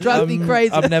 exactly. It drives me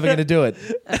crazy. I'm never going to do it.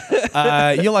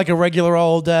 You're like a regular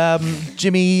old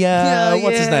Jimmy.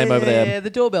 What's his name over Yeah, there? the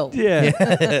doorbell.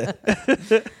 yeah.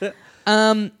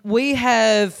 We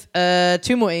have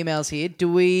 2 more emails here.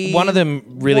 Do we? One of them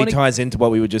really wanna- ties into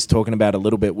what we were just talking about a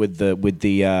little bit with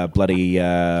the bloody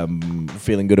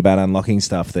feeling good about unlocking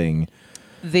stuff thing.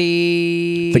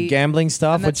 The gambling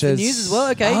stuff, and that's which the is news as well.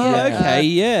 Okay, Oh, yeah. okay,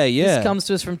 yeah. This comes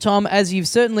to us from Tom. As you've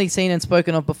certainly seen and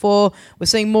spoken of before, we're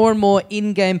seeing more and more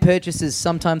in-game purchases,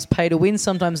 sometimes pay to win,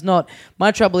 sometimes not.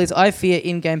 My trouble is I fear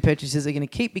in-game purchases are going to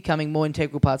keep becoming more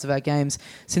integral parts of our games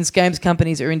since games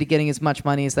companies are into getting as much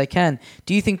money as they can.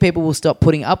 Do you think people will stop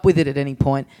putting up with it at any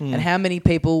point? And how many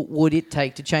people would it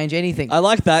take to change anything? I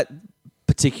like that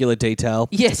particular detail.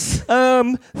 Yes.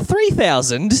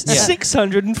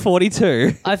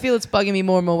 3,642. I feel it's bugging me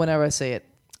more and more whenever I see it.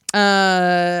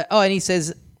 And he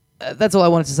says, that's all I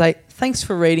wanted to say. Thanks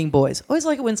for reading, boys. I always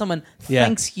like it when someone Yeah.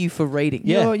 thanks you for reading.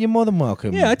 Yeah. You're more than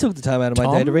welcome. Yeah, I took the time out of my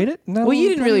Tom? day to read it. No, Well, you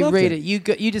didn't I really loved read it.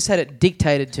 You just had it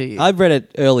dictated to you. I read it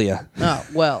earlier. Oh,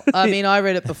 well, I mean, I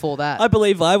read it before that. I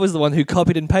believe I was the one who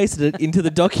copied and pasted it into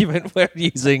the document we're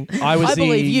using. I was I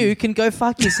believe the- you can go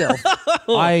fuck yourself.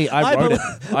 I wrote it.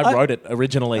 I wrote it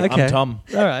originally. Okay. I'm Tom.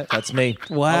 All right. That's me.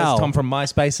 Wow. I was Tom from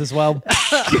MySpace as well.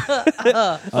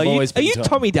 I've always Are been you Tom.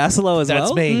 Tommy Dassolo as That's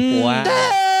well? me.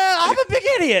 Wow. I'm a big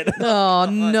idiot. Oh,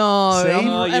 no. See?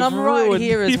 I'm right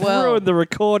here as you've well. ruined the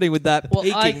recording with that Well,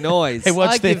 peaking noise. Hey, watch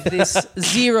I this. give this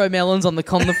 0 melons on the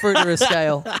Fruiterer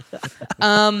scale.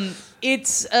 I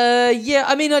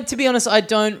mean, to be honest, I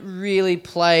don't really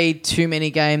play too many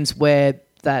games where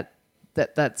that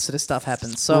sort of stuff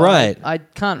happens. So Right. I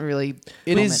can't really.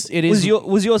 It comment. is. It was is.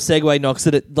 your segue, Knox,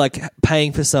 that it like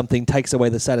paying for something takes away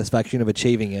the satisfaction of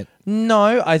achieving it?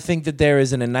 No, I think that there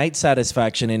is an innate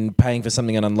satisfaction in paying for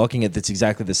something and unlocking it that's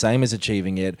exactly the same as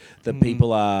achieving it, that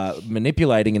people are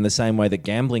manipulating in the same way that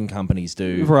gambling companies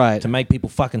do. Right. To make people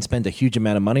fucking spend a huge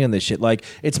amount of money on this shit. Like,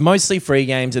 it's mostly free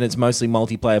games and it's mostly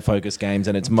multiplayer focused games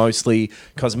and it's mostly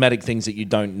cosmetic things that you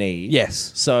don't need.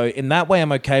 Yes. So, in that way,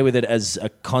 I'm okay with it as a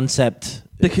concept.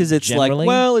 Because it's generally. like,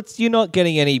 well, you're not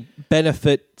getting any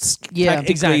benefits Yeah,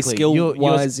 tactically, exactly. skill You're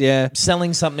wise. Yeah.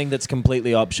 selling something that's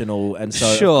completely optional, and so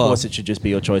Sure. of course it should just be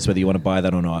your choice whether you want to buy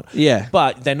that or not. Yeah.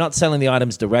 But they're not selling the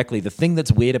items directly. The thing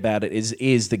that's weird about it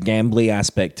is the gambly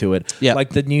aspect to it. Yeah.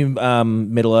 Like the new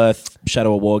Middle Earth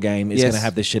Shadow of War game is Yes. going to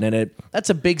have this shit in it.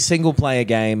 That's a big single player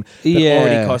game that Yeah.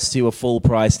 already costs you a full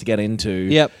price to get into.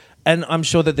 Yep. And I'm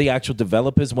sure that the actual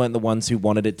developers weren't the ones who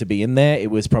wanted it to be in there.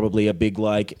 It was probably a big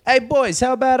like, hey boys,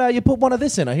 how about you put one of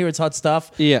this in? I hear it's hot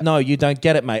stuff. Yeah. No, you don't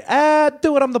get it, mate.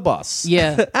 Do it. I'm the boss.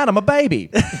 Yeah. And I'm a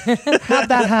baby. How'd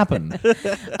that happen?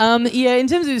 Yeah, in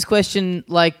terms of this question,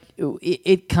 like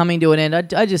it coming to an end,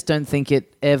 I just don't think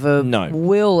it ever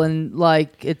will. And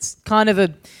like, it's kind of I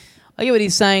get what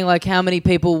he's saying. Like, how many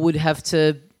people would have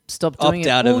to stop doing Opt it?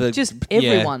 out Well, of it. just Yeah.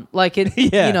 everyone. Like it,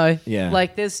 Yeah. Yeah.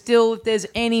 Like if there's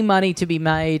any money to be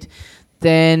made,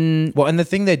 then Well, and the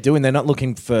thing they're doing, they're not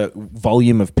looking for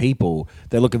volume of people.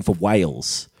 They're looking for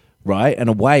whales, right? And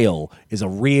a whale is a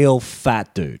real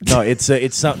fat dude. No, it's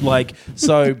not like,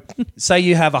 so say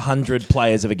you have 100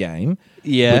 players of a game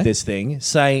Yeah. with this thing.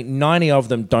 Say 90 of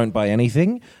them don't buy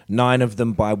anything. 9 of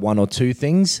them buy 1 or 2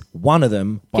 things. 1 of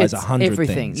them buys gets 100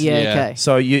 everything. things. Yeah, Yeah. okay.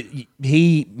 So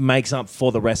he makes up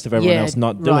for the rest of everyone Yeah, else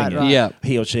not doing right, it. right. Yeah.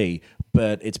 He or she.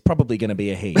 But it's probably going to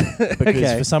be a he. Because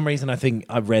Okay. for some reason, I think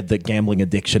I read that gambling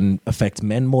addiction affects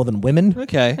men more than women.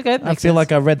 Okay. Okay, I makes feel sense.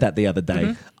 like I read that the other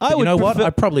day. But I you would know what? prefer- I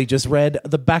probably just read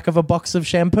the back of a box of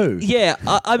shampoo. Yeah.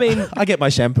 I mean, I get my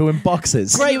shampoo in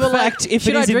boxes. Great You were like, fact, if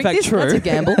should it I is in drink fact this? true. That's a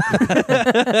gamble.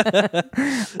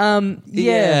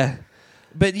 Yeah.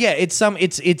 But yeah, it's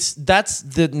that's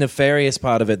the nefarious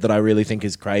part of it that I really think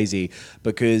is crazy,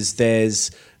 because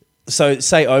there's So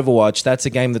say Overwatch, that's a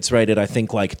game that's rated, I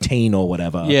think, like teen or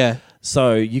whatever. Yeah.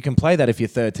 So you can play that if you're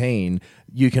 13.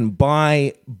 You can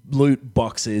buy loot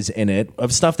boxes in it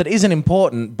of stuff that isn't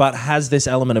important but has this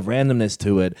element of randomness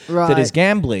to it that is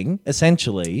gambling,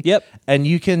 essentially. Yep.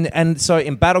 And so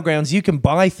in Battlegrounds, you can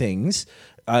buy things,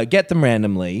 get them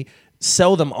randomly,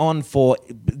 sell them on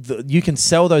you can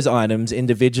sell those items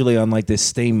individually on like this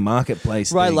Steam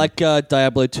marketplace Right, thing. like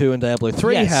Diablo 2 and Diablo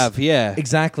 3 Yes. have, yeah.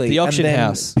 Exactly. The auction and then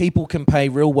house. People can pay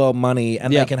real world money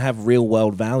and Yep. they can have real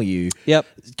world value. Yep.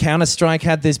 Counter-Strike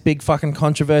had this big fucking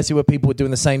controversy where people were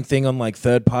doing the same thing on like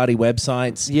third-party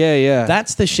websites. Yeah, yeah.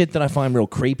 That's the shit that I find real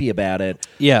creepy about it.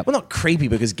 Yeah. Well, not creepy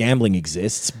because gambling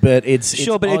exists, but it's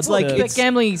Sure, but it's odd like- to- But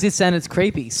gambling exists and it's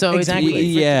creepy. So Exactly. it's weird for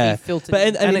it to be Yeah. filtered But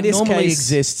in. and in it this normally case-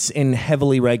 exists in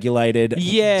heavily regulated,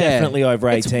 Yeah. definitely over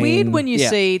 18. It's weird when you Yeah.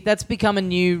 see that's become a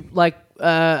new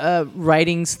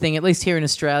ratings thing, at least here in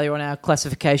Australia on our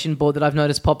classification board that I've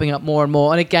noticed popping up more and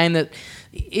more. On a game that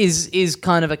is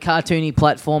kind of a cartoony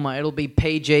platformer, it'll be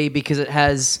PG because it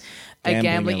has a Gambling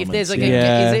gambling. If there's like elements,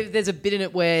 yeah. if there's a bit in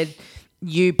it where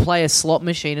you play a slot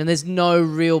machine and there's no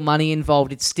real money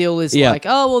involved, it still is Yeah. like,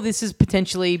 oh well, this is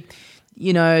potentially.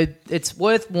 You know, it's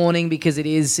worth warning because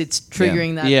it's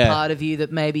triggering that Yeah. part of you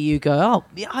that maybe you go, oh,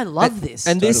 yeah, I love this.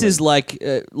 And this is like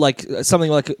something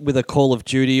like with a Call of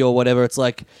Duty or whatever. It's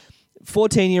like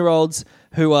 14-year-olds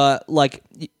who are like,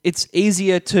 it's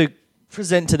easier to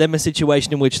present to them a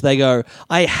situation in which they go,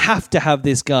 I have to have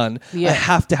this gun. Yeah. I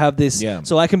have to have this Yeah.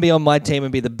 so I can be on my team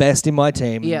and be the best in my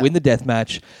team, Yeah. win the death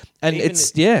match. And Even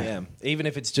it's, if- even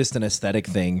if it's just an aesthetic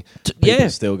thing, people yeah.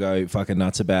 still go fucking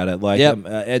nuts about it. Like, Yep.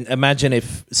 and imagine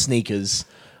if sneakers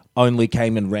only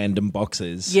came in random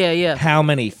boxes. Yeah, yeah. How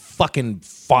many fucking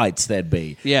fights there'd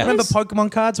be? Yeah. Remember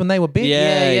Pokemon cards when they were big?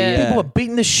 Yeah, yeah. People were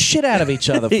beating the shit out of each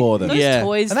other for them. Those Yeah.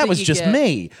 toys And that was you just get-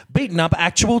 me beating up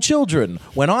actual children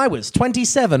when I was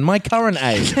 27, my current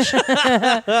age.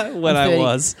 when I 30.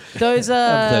 was. Those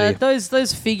I'm 30.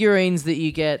 those figurines that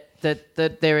you get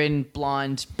that they're in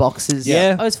blind boxes.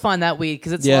 Yeah. I always find that weird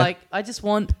because it's Yeah. like I just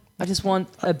want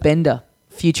a Bender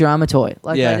Futurama toy.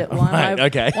 Like, Yeah. Right,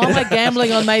 okay. why am I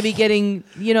gambling on maybe getting?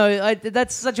 You know,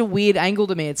 that's such a weird angle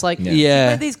to me. It's like, Yeah.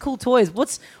 you made these cool toys.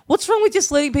 What's wrong with just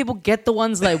letting people get the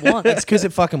ones they want? It's because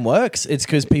it fucking works. It's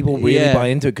because people really Yeah. buy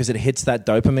into it because it hits that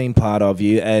dopamine part of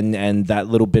you and that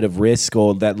little bit of risk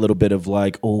or that little bit of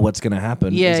like, oh, what's going to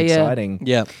happen Yeah, is yeah. exciting.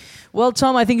 Yeah. Well,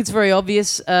 Tom, I think it's very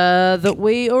obvious that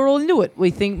we are all into it. We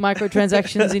think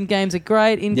microtransactions in games are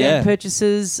great. In-game Yeah.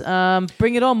 purchases,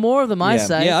 bring it on. More of them, I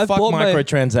say. Yeah, I've Fuck bought my-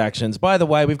 microtransactions. By the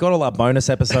way, we've got all our bonus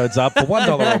episodes up for $1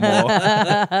 or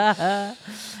more.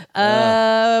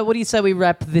 What do you say we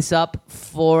wrap this up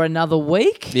for another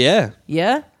week? Yeah.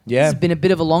 Yeah? Yeah. This has been a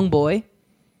bit of a long boy.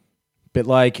 Bit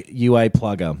like UA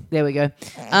plugger. There we go.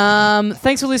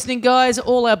 Thanks for listening, guys.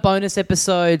 All our bonus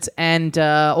episodes and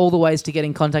all the ways to get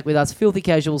in contact with us,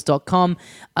 filthycasuals.com.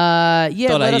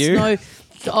 Let us .au. know.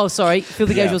 Oh, sorry,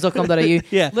 filthycasuals.com.au.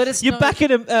 Yeah. Let us You're know. back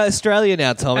in Australia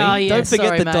now, Tommy. Oh, yeah, Don't forget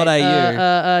sorry, the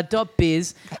mate. .au.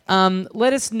 .biz.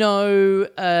 Let us know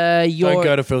your... Don't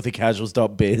go to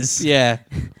filthycasuals.biz. Yeah.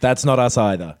 That's not us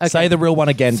either. Okay. Say the real one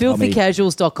again, Tommy.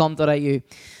 filthycasuals.com.au.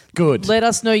 Good. Let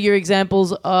us know your examples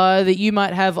that you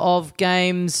might have of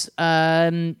games,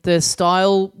 the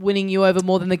style winning you over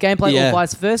more than the gameplay, Yeah. or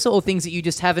vice versa, or things that you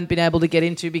just haven't been able to get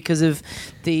into because of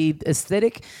the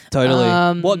aesthetic.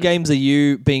 Totally. What games are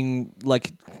you being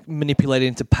like manipulated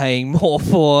into paying more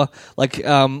for? Like,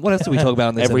 what else do we talk about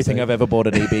on this Everything episode? I've ever bought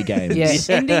at EB Games.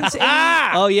 Yeah, endings.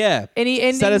 Oh, yeah. Any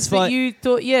endings Satisfying- that you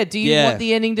thought? Yeah. Do you Yeah. want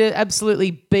the ending to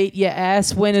absolutely beat your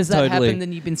ass? When has that Totally. happened?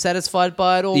 And you've been satisfied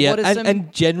by it, or Yeah, what is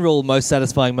and general most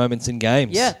satisfying moments in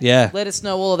games. Yeah. Yeah. Let us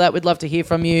know all of that. We'd love to hear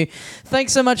from you.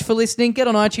 Thanks so much for listening. Get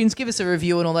on iTunes, give us a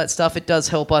review and all that stuff. It does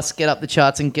help us get up the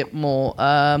charts and get more,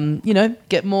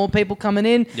 get more people coming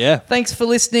in. Yeah. Thanks for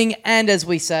listening. And as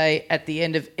we say at the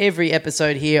end of every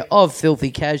episode here of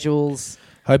Filthy Casuals,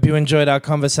 Hope you enjoyed our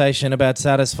conversation about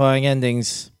satisfying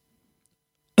endings.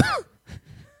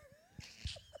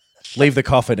 Leave the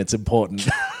coffin, it's important.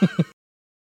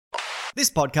 This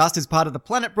podcast is part of the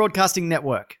Planet Broadcasting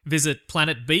Network. Visit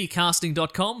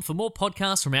planetbcasting.com for more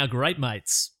podcasts from our great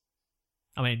mates.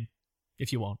 I mean,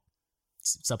 if you want.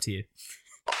 It's up to you.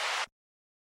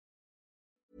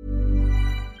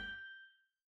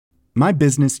 My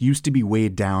business used to be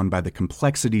weighed down by the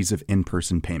complexities of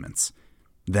in-person payments.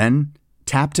 Then,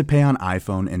 Tap to Pay on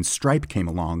iPhone and Stripe came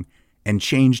along and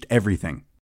changed everything.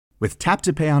 With Tap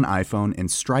to Pay on iPhone and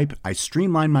Stripe, I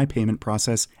streamlined my payment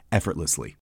process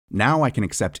effortlessly. Now I can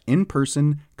accept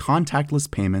in-person, contactless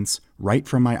payments right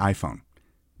from my iPhone.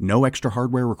 No extra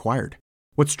hardware required.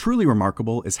 What's truly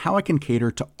remarkable is how I can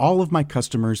cater to all of my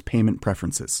customers' payment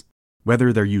preferences.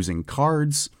 Whether they're using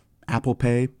cards, Apple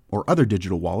Pay, or other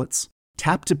digital wallets,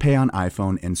 Tap to Pay on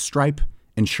iPhone and Stripe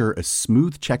ensure a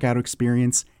smooth checkout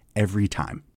experience every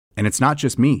time. And it's not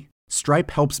just me.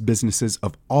 Stripe helps businesses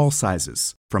of all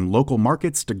sizes, from local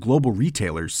markets to global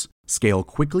retailers, scale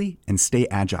quickly and stay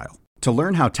agile. To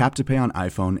learn how Tap to Pay on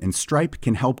iPhone and Stripe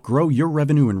can help grow your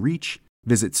revenue and reach,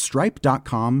 visit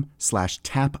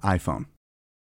stripe.com/tapiphone.